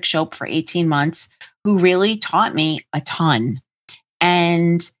Kendrick Shope for 18 months, who really taught me a ton.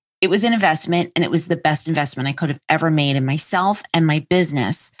 And it was an investment, and it was the best investment I could have ever made in myself and my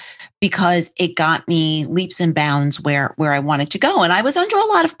business, because it got me leaps and bounds where I wanted to go. And I was under a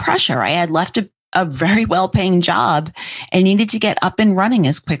lot of pressure. I had left a very well-paying job and needed to get up and running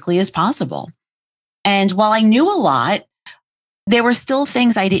as quickly as possible. And while I knew a lot, there were still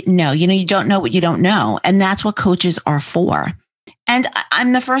things I didn't know. You don't know what you don't know. And that's what coaches are for. And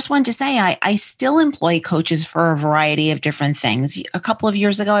I'm the first one to say I still employ coaches for a variety of different things. A couple of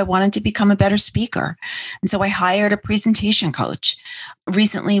years ago, I wanted to become a better speaker. And so I hired a presentation coach.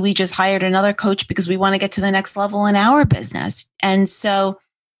 Recently, we just hired another coach because we want to get to the next level in our business. And so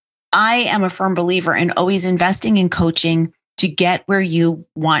I am a firm believer in always investing in coaching to get where you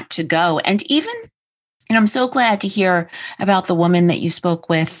want to go. And even, I'm so glad to hear about the woman that you spoke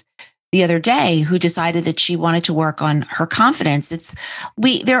with the other day who decided that she wanted to work on her confidence.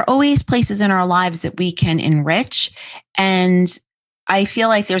 There are always places in our lives that we can enrich. And I feel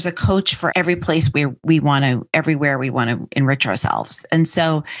like there's a coach for every place where everywhere we want to enrich ourselves. And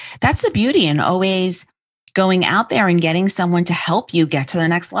so that's the beauty in always going out there and getting someone to help you get to the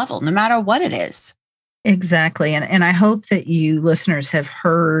next level, no matter what it is. Exactly. And I hope that you listeners have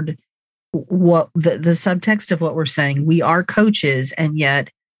heard what the subtext of what we're saying. We are coaches, and yet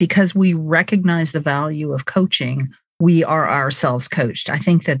because we recognize the value of coaching, we are ourselves coached. I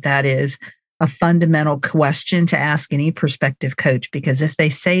think that is a fundamental question to ask any prospective coach, because if they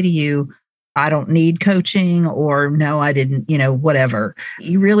say to you, I don't need coaching, or no, I didn't, whatever,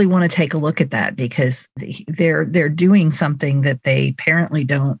 you really want to take a look at that, because they're doing something that they apparently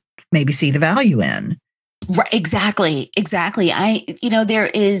don't maybe see the value in. Right, exactly. There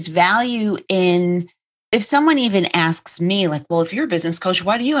is value in, if someone even asks me, like, well, if you're a business coach,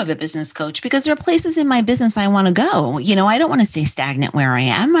 why do you have a business coach? Because there are places in my business I want to go. I don't want to stay stagnant where I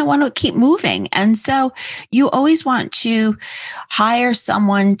am. I want to keep moving. And so you always want to hire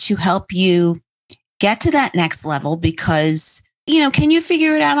someone to help you get to that next level, because, can you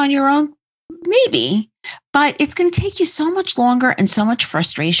figure it out on your own? Maybe, but it's going to take you so much longer and so much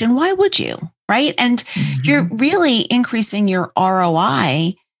frustration. Why would you? Right. And you're really increasing your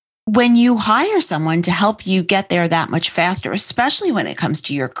ROI when you hire someone to help you get there that much faster, especially when it comes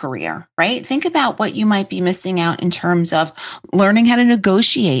to your career, right? Think about what you might be missing out in terms of learning how to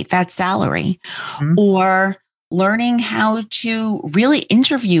negotiate that salary, or learning how to really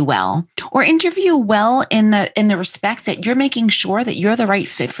interview well, or interview well in the respect that you're making sure that you're the right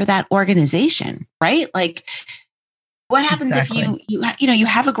fit for that organization, right? Like, what happens if you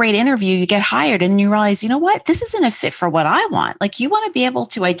have a great interview, you get hired, and you realize, what, this isn't a fit for what I want. Like, you want to be able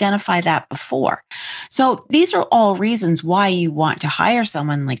to identify that before. So these are all reasons why you want to hire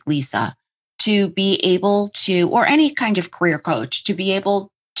someone like Lisa to be able to, or any kind of career coach, to be able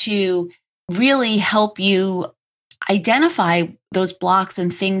to really help you identify those blocks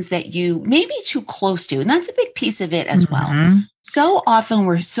and things that you may be too close to. And that's a big piece of it as well. So often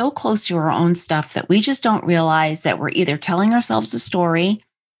we're so close to our own stuff that we just don't realize that we're either telling ourselves a story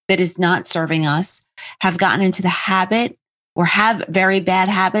that is not serving us, have gotten into the habit, or have very bad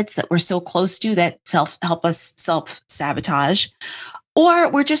habits that we're so close to that help us self-sabotage, or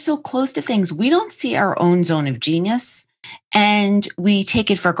we're just so close to things we don't see our own zone of genius and we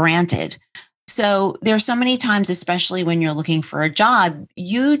take it for granted. So there's so many times, especially when you're looking for a job,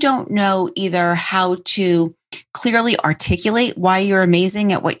 you don't know either how to clearly articulate why you're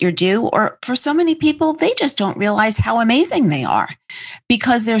amazing at what you do. Or for so many people, they just don't realize how amazing they are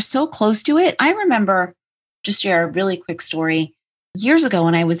because they're so close to it. I remember, just share a really quick story. Years ago,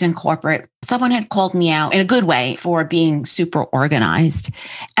 when I was in corporate, someone had called me out in a good way for being super organized.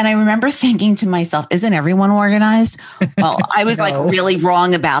 And I remember thinking to myself, isn't everyone organized? Well, I was like really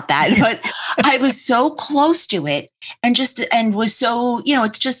wrong about that, but I was so close to it and was so,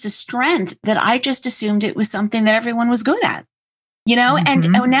 it's just a strength that I just assumed it was something that everyone was good at, and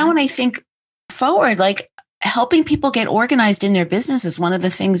now when I think forward, like helping people get organized in their business is one of the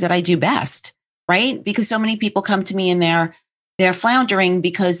things that I do best, right? Because so many people come to me and they're floundering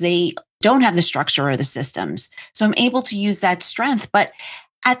because they don't have the structure or the systems. So I'm able to use that strength. But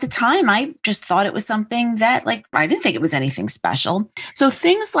at the time, I just thought it was something that I didn't think it was anything special. So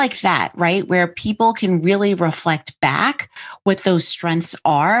things like that, right? Where people can really reflect back what those strengths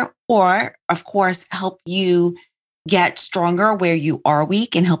are, or of course, help you get stronger where you are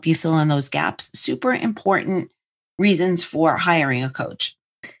weak and help you fill in those gaps. Super important reasons for hiring a coach.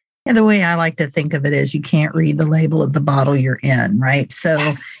 Yeah, the way I like to think of it is you can't read the label of the bottle you're in, right? So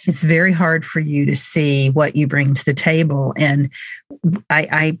It's very hard for you to see what you bring to the table. And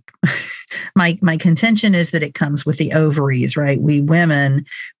my contention is that it comes with the ovaries, right? We women,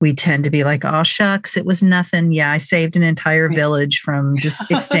 we tend to be like, oh, shucks, it was nothing. Yeah, I saved an entire village from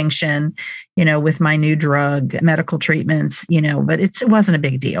extinction, with my new drug, medical treatments, but it wasn't a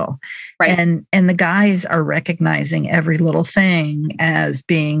big deal. Right. And the guys are recognizing every little thing as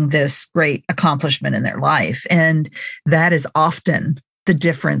being this great accomplishment in their life. And that is often the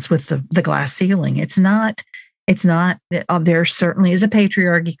difference with the glass ceiling. It's not, there certainly is a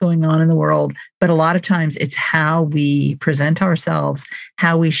patriarchy going on in the world, but a lot of times it's how we present ourselves,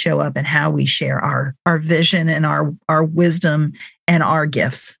 how we show up, and how we share our vision and our wisdom and our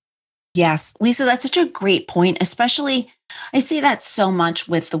gifts. Yes, Lisa, that's such a great point, especially I see that so much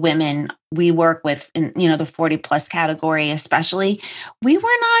with the women we work with in, the 40 plus category, especially. We were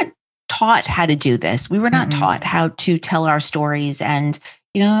not taught how to do this. We were not taught how to tell our stories. And,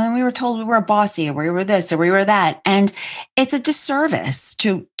 we were told we were bossy or we were this or we were that. And it's a disservice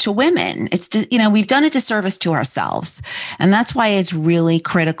to women. We've done a disservice to ourselves. And that's why it's really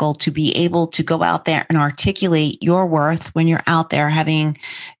critical to be able to go out there and articulate your worth when you're out there having,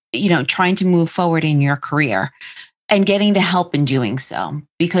 trying to move forward in your career and getting the help in doing so,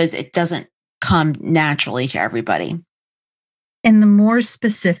 because it doesn't come naturally to everybody. And the more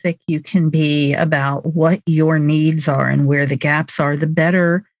specific you can be about what your needs are and where the gaps are, the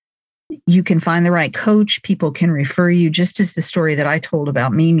better you can find the right coach. People can refer you, just as the story that I told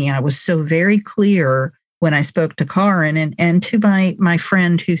about Mimi. I was so very clear when I spoke to Karin and to my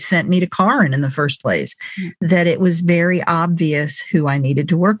friend who sent me to Karin in the first place, that it was very obvious who I needed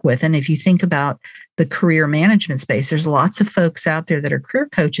to work with. And if you think about the career management space, there's lots of folks out there that are career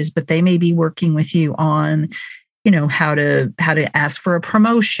coaches, but they may be working with you on how to ask for a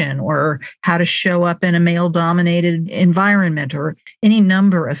promotion or how to show up in a male-dominated environment or any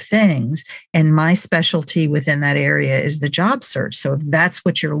number of things. And my specialty within that area is the job search. So if that's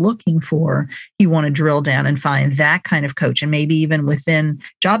what you're looking for, you want to drill down and find that kind of coach. And maybe even within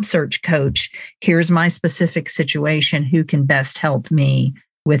job search coach, here's my specific situation. Who can best help me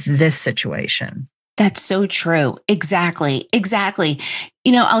with this situation? That's so true. Exactly.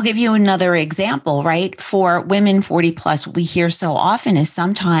 I'll give you another example, right? For women 40 plus, what we hear so often is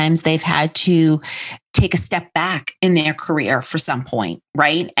sometimes they've had to take a step back in their career for some point,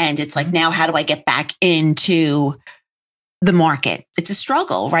 right? And it's like, now how do I get back into the market? It's a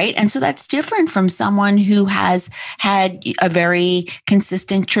struggle, right? And so that's different from someone who has had a very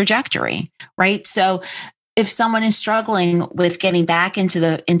consistent trajectory, right? So if someone is struggling with getting back into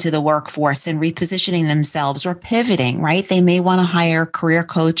the workforce and repositioning themselves or pivoting, right, they may want to hire a career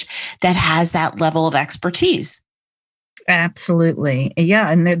coach that has that level of expertise. Absolutely. Yeah.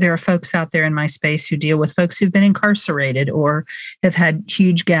 And there are folks out there in my space who deal with folks who've been incarcerated or have had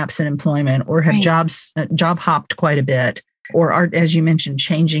huge gaps in employment or have job hopped quite a bit, or are, as you mentioned,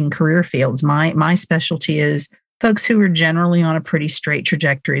 changing career fields. My specialty is folks who are generally on a pretty straight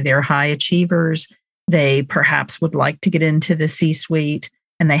trajectory. They're high achievers. They perhaps would like to get into the C-suite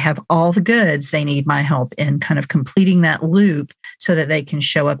and they have all the goods. They need my help in kind of completing that loop so that they can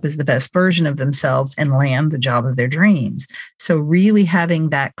show up as the best version of themselves and land the job of their dreams. So really having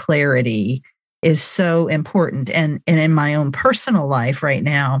that clarity is so important. And in my own personal life right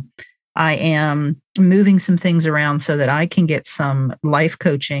now, I am moving some things around so that I can get some life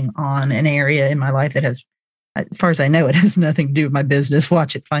coaching on an area in my life that has as far as I know, it has nothing to do with my business.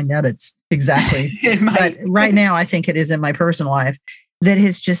 Watch it, find out it's exactly. But right now, I think it is in my personal life that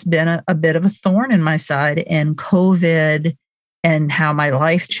has just been a bit of a thorn in my side. And COVID and how my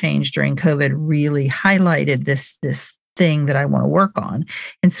life changed during COVID really highlighted this thing that I want to work on.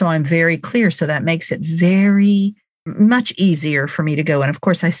 And so I'm very clear. So that makes it very much easier for me to go. And of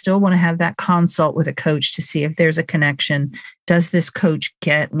course, I still want to have that consult with a coach to see if there's a connection. Does this coach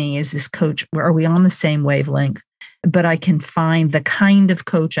get me? Is this coach, are we on the same wavelength? But I can find the kind of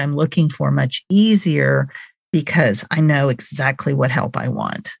coach I'm looking for much easier because I know exactly what help I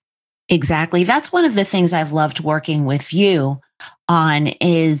want. Exactly. That's one of the things I've loved working with you on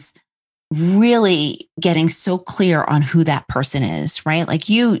is really getting so clear on who that person is, right? Like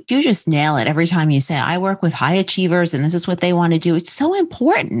you just nail it every time you say, I work with high achievers and this is what they want to do. It's so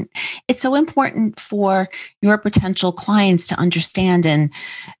important. It's so important for your potential clients to understand and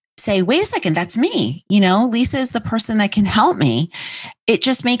say, wait a second, that's me. Lisa is the person that can help me. It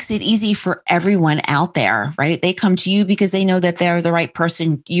just makes it easy for everyone out there, right? They come to you because they know that they're the right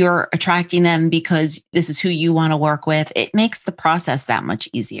person. You're attracting them because this is who you want to work with. It makes the process that much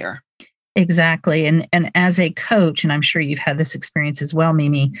easier. Exactly. And as a coach, and I'm sure you've had this experience as well,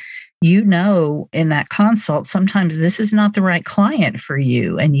 Mimi, in that consult, sometimes this is not the right client for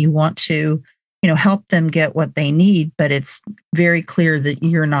you and you want to, help them get what they need, but it's very clear that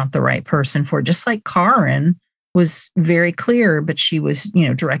you're not the right person for it. Just like Karen was very clear, but she was,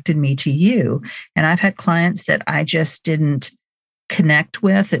 directed me to you. And I've had clients that I just didn't connect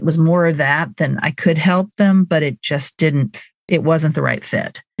with. It was more of that than I could help them, but it wasn't the right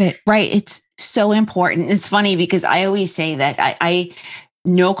fit. Right. It's so important. It's funny because I always say that I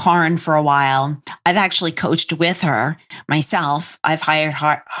know Karen for a while. I've actually coached with her myself. I've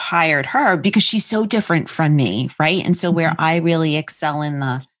hired her because she's so different from me. Right. And so where I really excel in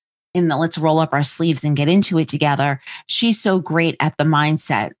the let's roll up our sleeves and get into it together, she's so great at the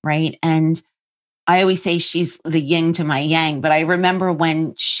mindset. Right. And I always say she's the yin to my yang, but I remember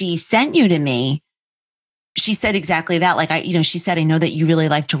when she sent you to me, she said exactly that. Like she said, I know that you really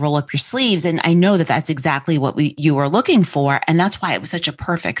like to roll up your sleeves. And I know that that's exactly what you were looking for. And that's why it was such a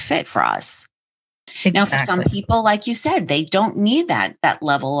perfect fit for us. Exactly. Now, for some people, like you said, they don't need that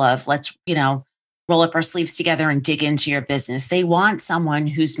level of let's, roll up our sleeves together and dig into your business. They want someone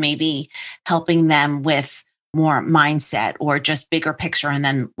who's maybe helping them with more mindset or just bigger picture and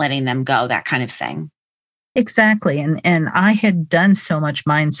then letting them go, that kind of thing. Exactly. And I had done so much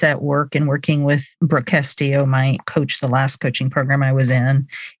mindset work and working with Brooke Castillo, my coach, the last coaching program I was in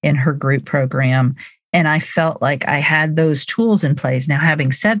her group program. And I felt like I had those tools in place. Now,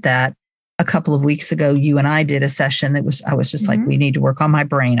 having said that, a couple of weeks ago, you and I did a session I was just like, we need to work on my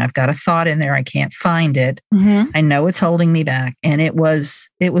brain. I've got a thought in there. I can't find it. I know it's holding me back. And it was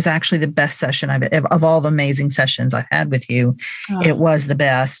actually the best session of all the amazing sessions I've had with you. Oh. It was the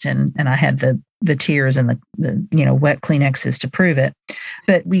best. And I had the tears and the wet Kleenexes to prove it.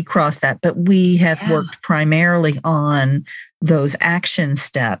 But we crossed that. But we have worked primarily on those action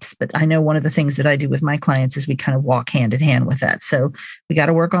steps. But I know one of the things that I do with my clients is we kind of walk hand in hand with that. So we got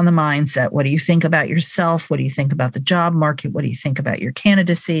to work on the mindset. What do you think about yourself? What do you think about the job market? What do you think about your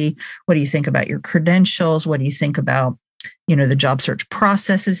candidacy? What do you think about your credentials? What do you think about the job search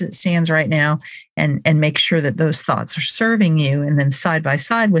process as it stands right now, and make sure that those thoughts are serving you. And then side by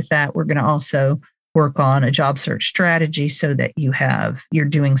side with that, we're going to also work on a job search strategy so that you're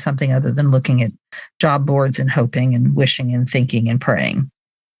doing something other than looking at job boards and hoping and wishing and thinking and praying.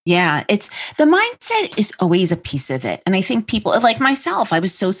 Yeah, it's the mindset is always a piece of it. And I think people like myself, I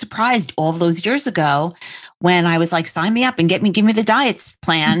was so surprised all of those years ago when I was like, sign me up and give me the diets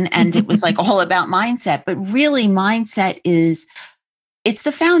plan. And it was like all about mindset. But really mindset it's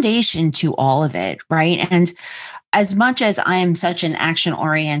the foundation to all of it, right? And as much as I am such an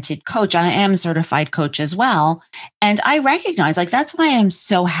action-oriented coach, I am a certified coach as well. And I recognize that's why I'm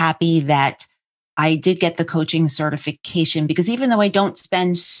so happy that I did get the coaching certification, because even though I don't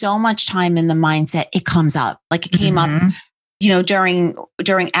spend so much time in the mindset, it comes up. Like it came up,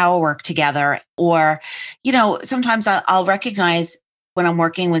 during our work together, or, sometimes I'll recognize when I'm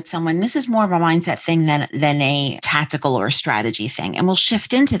working with someone, this is more of a mindset thing than a tactical or a strategy thing. And we'll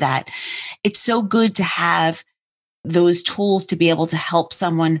shift into that. It's so good to have those tools to be able to help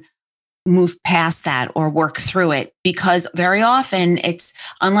someone move past that or work through it, because very often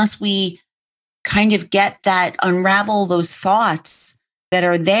unless we kind of get that, unravel those thoughts that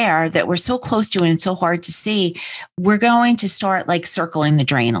are there that we're so close to and so hard to see, we're going to start circling the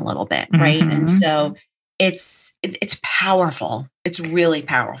drain a little bit. Right. And so it's powerful. It's really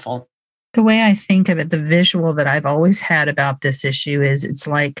powerful. The way I think of it, the visual that I've always had about this issue is it's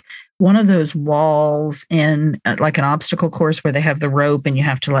like one of those walls in like an obstacle course where they have the rope and you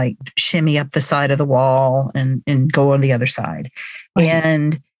have to like shimmy up the side of the wall and go on the other side. Right.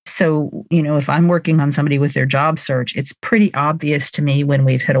 And so, if I'm working on somebody with their job search, it's pretty obvious to me when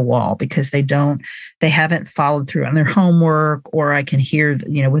we've hit a wall because they haven't followed through on their homework, or I can hear,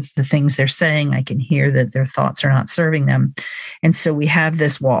 with the things they're saying, I can hear that their thoughts are not serving them. And so we have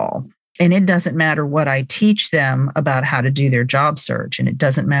this wall. And it doesn't matter what I teach them about how to do their job search. And it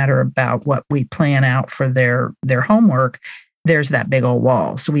doesn't matter about what we plan out for their homework. There's that big old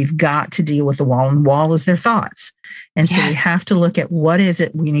wall. So we've got to deal with the wall, and the wall is their thoughts. And so we have to look at what is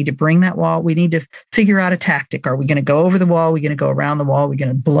it we need to bring that wall. We need to figure out a tactic. Are we going to go over the wall? Are we going to go around the wall? Are we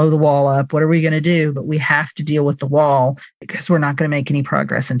going to blow the wall up? What are we going to do? But we have to deal with the wall because we're not going to make any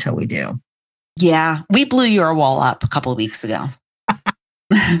progress until we do. Yeah. We blew your wall up a couple of weeks ago.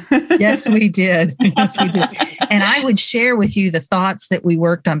 Yes, we did. Yes, we did. And I would share with you the thoughts that we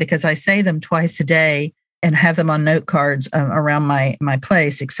worked on because I say them twice a day and have them on note cards around my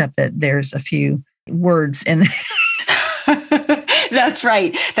place, except that there's a few words in there. That's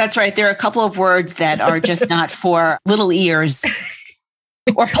right. That's right. There are a couple of words that are just not for little ears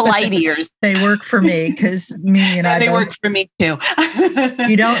or polite ears. They work for me because me and they work for me too.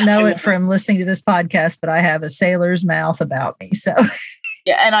 You don't know it from listening to this podcast, but I have a sailor's mouth about me. So.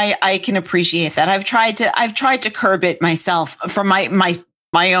 Yeah, and I can appreciate that. I've tried to curb it myself for my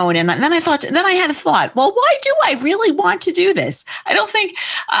own, and then I had a thought. Well, why do I really want to do this?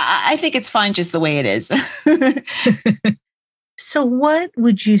 I think it's fine just the way it is. So, what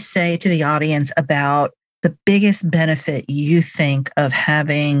would you say to the audience about the biggest benefit you think of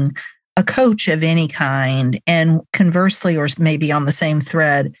having a coach of any kind? And conversely, or maybe on the same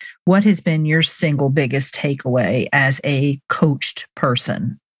thread, what has been your single biggest takeaway as a coached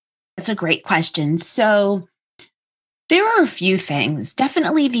person? That's a great question. So there are a few things.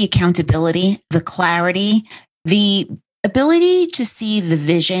 Definitely the accountability, the clarity, the ability to see the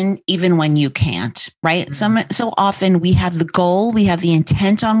vision even when you can't, right? Mm-hmm. So often we have the goal, we have the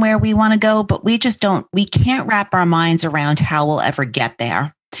intent on where we want to go, but we can't wrap our minds around how we'll ever get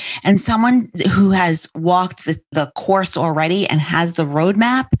there. And someone who has walked the course already and has the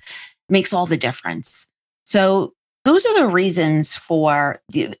roadmap makes all the difference. So those are the reasons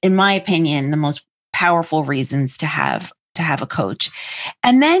in my opinion, the most powerful reasons to have a coach.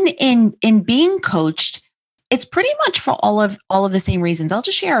 And then in being coached, it's pretty much for all of the same reasons. I'll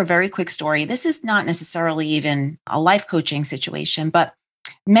just share a very quick story. This is not necessarily even a life coaching situation, but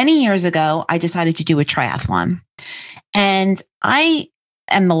many years ago, I decided to do a triathlon. And I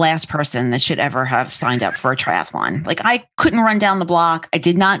am the last person that should ever have signed up for a triathlon. Like I couldn't run down the block. I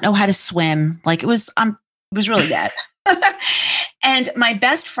did not know how to swim. Like it was really bad. And my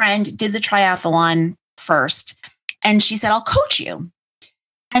best friend did the triathlon first. And she said, I'll coach you.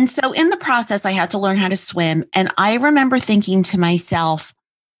 And so in the process, I had to learn how to swim. And I remember thinking to myself,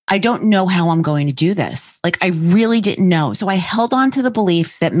 I don't know how I'm going to do this. Like I really didn't know. So I held on to the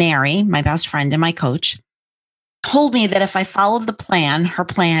belief that Mary, my best friend and my coach, told me that if I followed her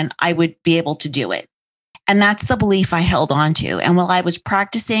plan, I would be able to do it. And that's the belief I held on to. And while I was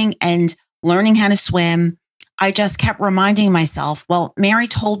practicing and learning how to swim, I just kept reminding myself, well, Mary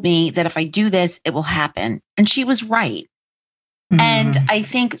told me that if I do this, it will happen. And she was right. Mm-hmm. And I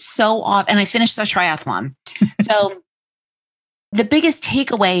think so often, and I finished the triathlon. So the biggest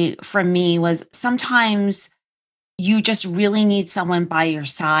takeaway from me was sometimes you just really need someone by your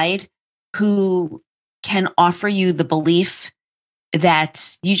side who can offer you the belief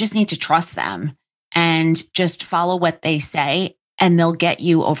that you just need to trust them and just follow what they say and they'll get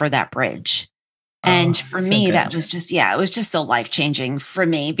you over that bridge. And for me, that was just, it was just so life-changing for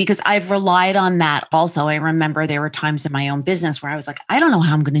me because I've relied on that also. I remember there were times in my own business where I was like, I don't know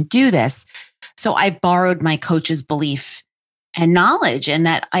how I'm going to do this. So I borrowed my coach's belief and knowledge and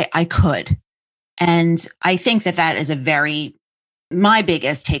that I could. And I think that is my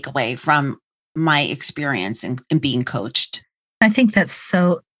biggest takeaway from my experience in being coached. I think that's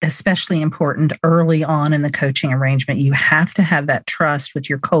so especially important early on in the coaching arrangement. You have to have that trust with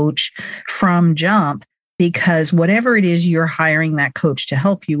your coach from jump, because whatever it is you're hiring that coach to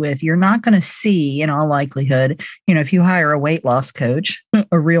help you with, you're not going to see in all likelihood, if you hire a weight loss coach,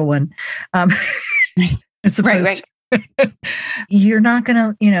 a real one, it's right. You're not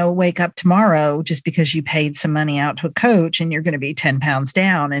going to, wake up tomorrow just because you paid some money out to a coach and you're going to be 10 pounds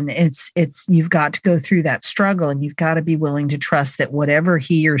down. And you've got to go through that struggle and you've got to be willing to trust that whatever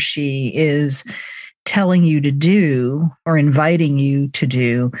he or she is telling you to do or inviting you to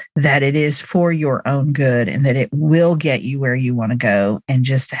do, that it is for your own good and that it will get you where you want to go. And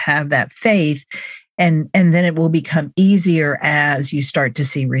just to have that faith. And then it will become easier as you start to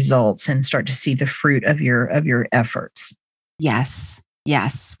see results and start to see the fruit of your efforts. Yes.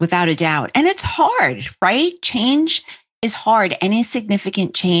 Yes, without a doubt. And it's hard, right? Change is hard. Any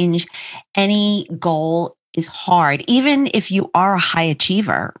significant change, any goal is hard, even if you are a high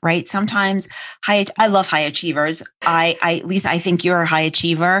achiever, right? Sometimes I love high achievers. At least I think you're a high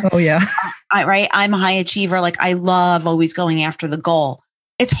achiever. Oh yeah. Right. I'm a high achiever. Like I love always going after the goal.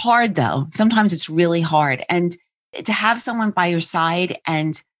 It's hard though. Sometimes it's really hard. And to have someone by your side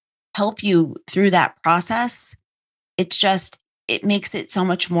and help you through that process, it makes it so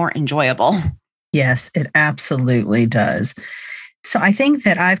much more enjoyable. Yes, it absolutely does. So I think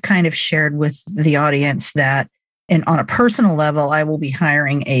that I've kind of shared with the audience that, and on a personal level, I will be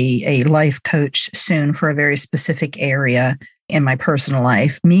hiring a life coach soon for a very specific area in my personal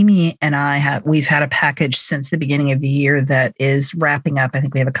life. Mimi and we've had a package since the beginning of the year that is wrapping up. I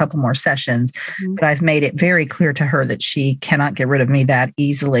think we have a couple more sessions, but I've made it very clear to her that she cannot get rid of me that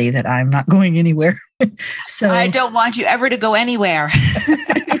easily, that I'm not going anywhere. So I don't want you ever to go anywhere.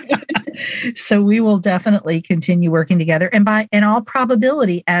 So we will definitely continue working together. And in all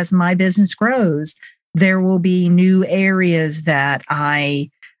probability, as my business grows, there will be new areas that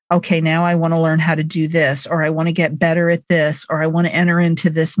now I want to learn how to do this, or I want to get better at this, or I want to enter into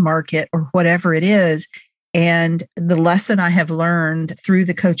this market, or whatever it is. And the lesson I have learned through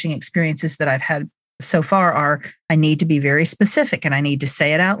the coaching experiences that I've had so far are I need to be very specific, and I need to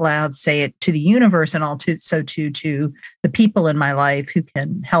say it out loud, say it to the universe, and to the people in my life who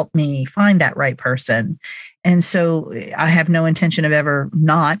can help me find that right person. And so I have no intention of ever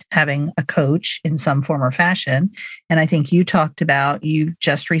not having a coach in some form or fashion. And I think you talked about, you've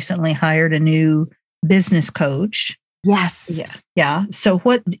just recently hired a new business coach. Yes. Yeah. So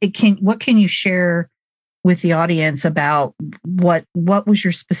what can you share with the audience about what was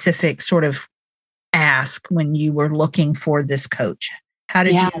your specific sort of ask when you were looking for this coach?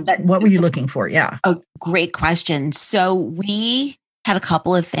 What were you looking for? Yeah. Oh, great question. So we had a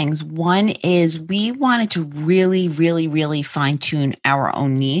couple of things. One is we wanted to really, really, really fine tune our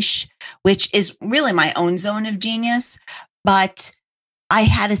own niche, which is really my own zone of genius. But I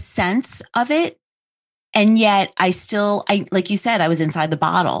had a sense of it. And yet I like you said, I was inside the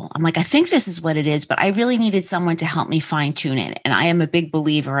bottle. I'm like, I think this is what it is, but I really needed someone to help me fine tune it. And I am a big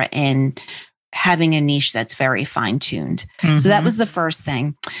believer in having a niche that's very fine-tuned. Mm-hmm. So that was the first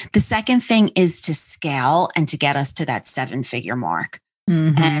thing. The second thing is to scale and to get us to that 7-figure mark.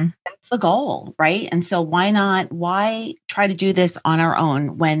 Mm-hmm. And that's the goal, right? And so why try to do this on our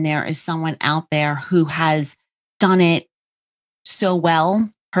own when there is someone out there who has done it so well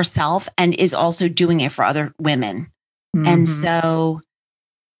herself and is also doing it for other women. Mm-hmm. And so,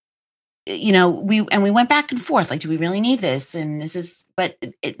 we went back and forth, like, do we really need this? And this is, but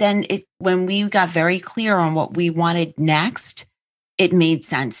when we got very clear on what we wanted next, it made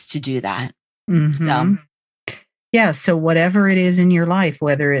sense to do that. Mm-hmm. So. Yeah. So whatever it is in your life,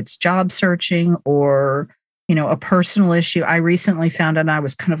 whether it's job searching or, a personal issue, I recently found out, I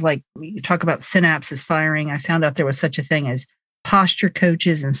was kind of like, you talk about synapses firing. I found out there was such a thing as posture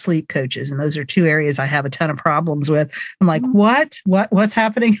coaches and sleep coaches. And those are two areas I have a ton of problems with. I'm like, what's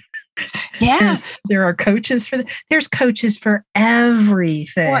happening? Yeah. There are coaches there's coaches for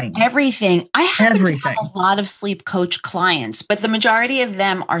everything. For everything. I have a lot of sleep coach clients, but the majority of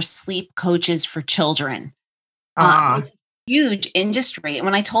them are sleep coaches for children. It's a huge industry. And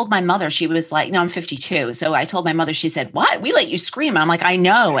when I told my mother, she was like, I'm 52. So I told my mother, she said, what? We let you scream. I'm like, I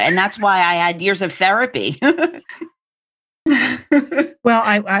know. And that's why I had years of therapy. Well,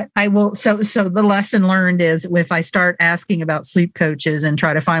 I will. So the lesson learned is if I start asking about sleep coaches and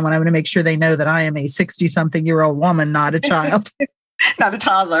try to find one, I'm going to make sure they know that I am a 60-something-year-old woman, not a child. Not a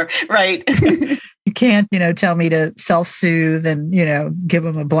toddler. Right. You can't, tell me to self-soothe and, give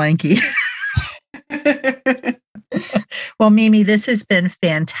them a blankie. Well, Mimi, this has been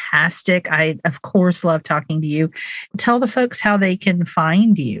fantastic. I, of course, love talking to you. Tell the folks how they can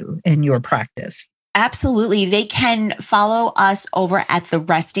find you in your practice. Absolutely. They can follow us over at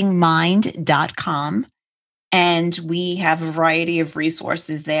therestingmind.com. And we have a variety of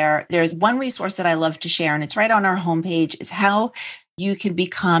resources there. There's one resource that I love to share, and it's right on our homepage, is how you can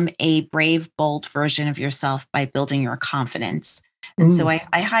become a brave, bold version of yourself by building your confidence. And so I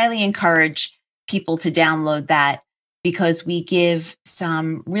highly encourage people to download that, because we give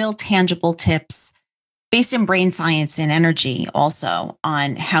some real tangible tips based in brain science and energy also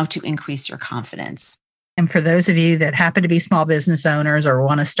on how to increase your confidence. And for those of you that happen to be small business owners or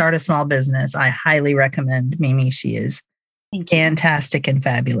want to start a small business, I highly recommend Mimi. She is fantastic and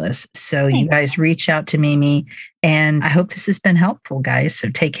fabulous. So you guys reach out to Mimi, and I hope this has been helpful, guys. So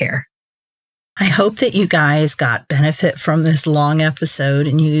take care. I hope that you guys got benefit from this long episode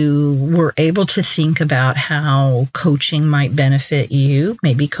and you were able to think about how coaching might benefit you.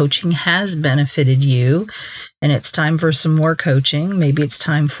 Maybe coaching has benefited you and it's time for some more coaching. Maybe it's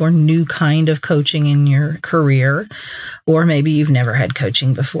time for new kind of coaching in your career, or maybe you've never had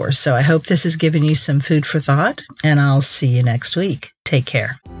coaching before. So I hope this has given you some food for thought, and I'll see you next week. Take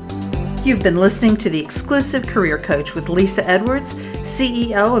care. You've been listening to The Exclusive Career Coach with Lisa Edwards,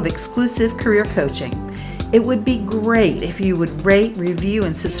 CEO of Exclusive Career Coaching. It would be great if you would rate, review,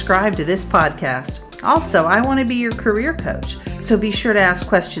 and subscribe to this podcast. Also, I want to be your career coach, so be sure to ask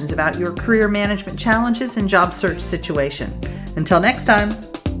questions about your career management challenges and job search situation. Until next time.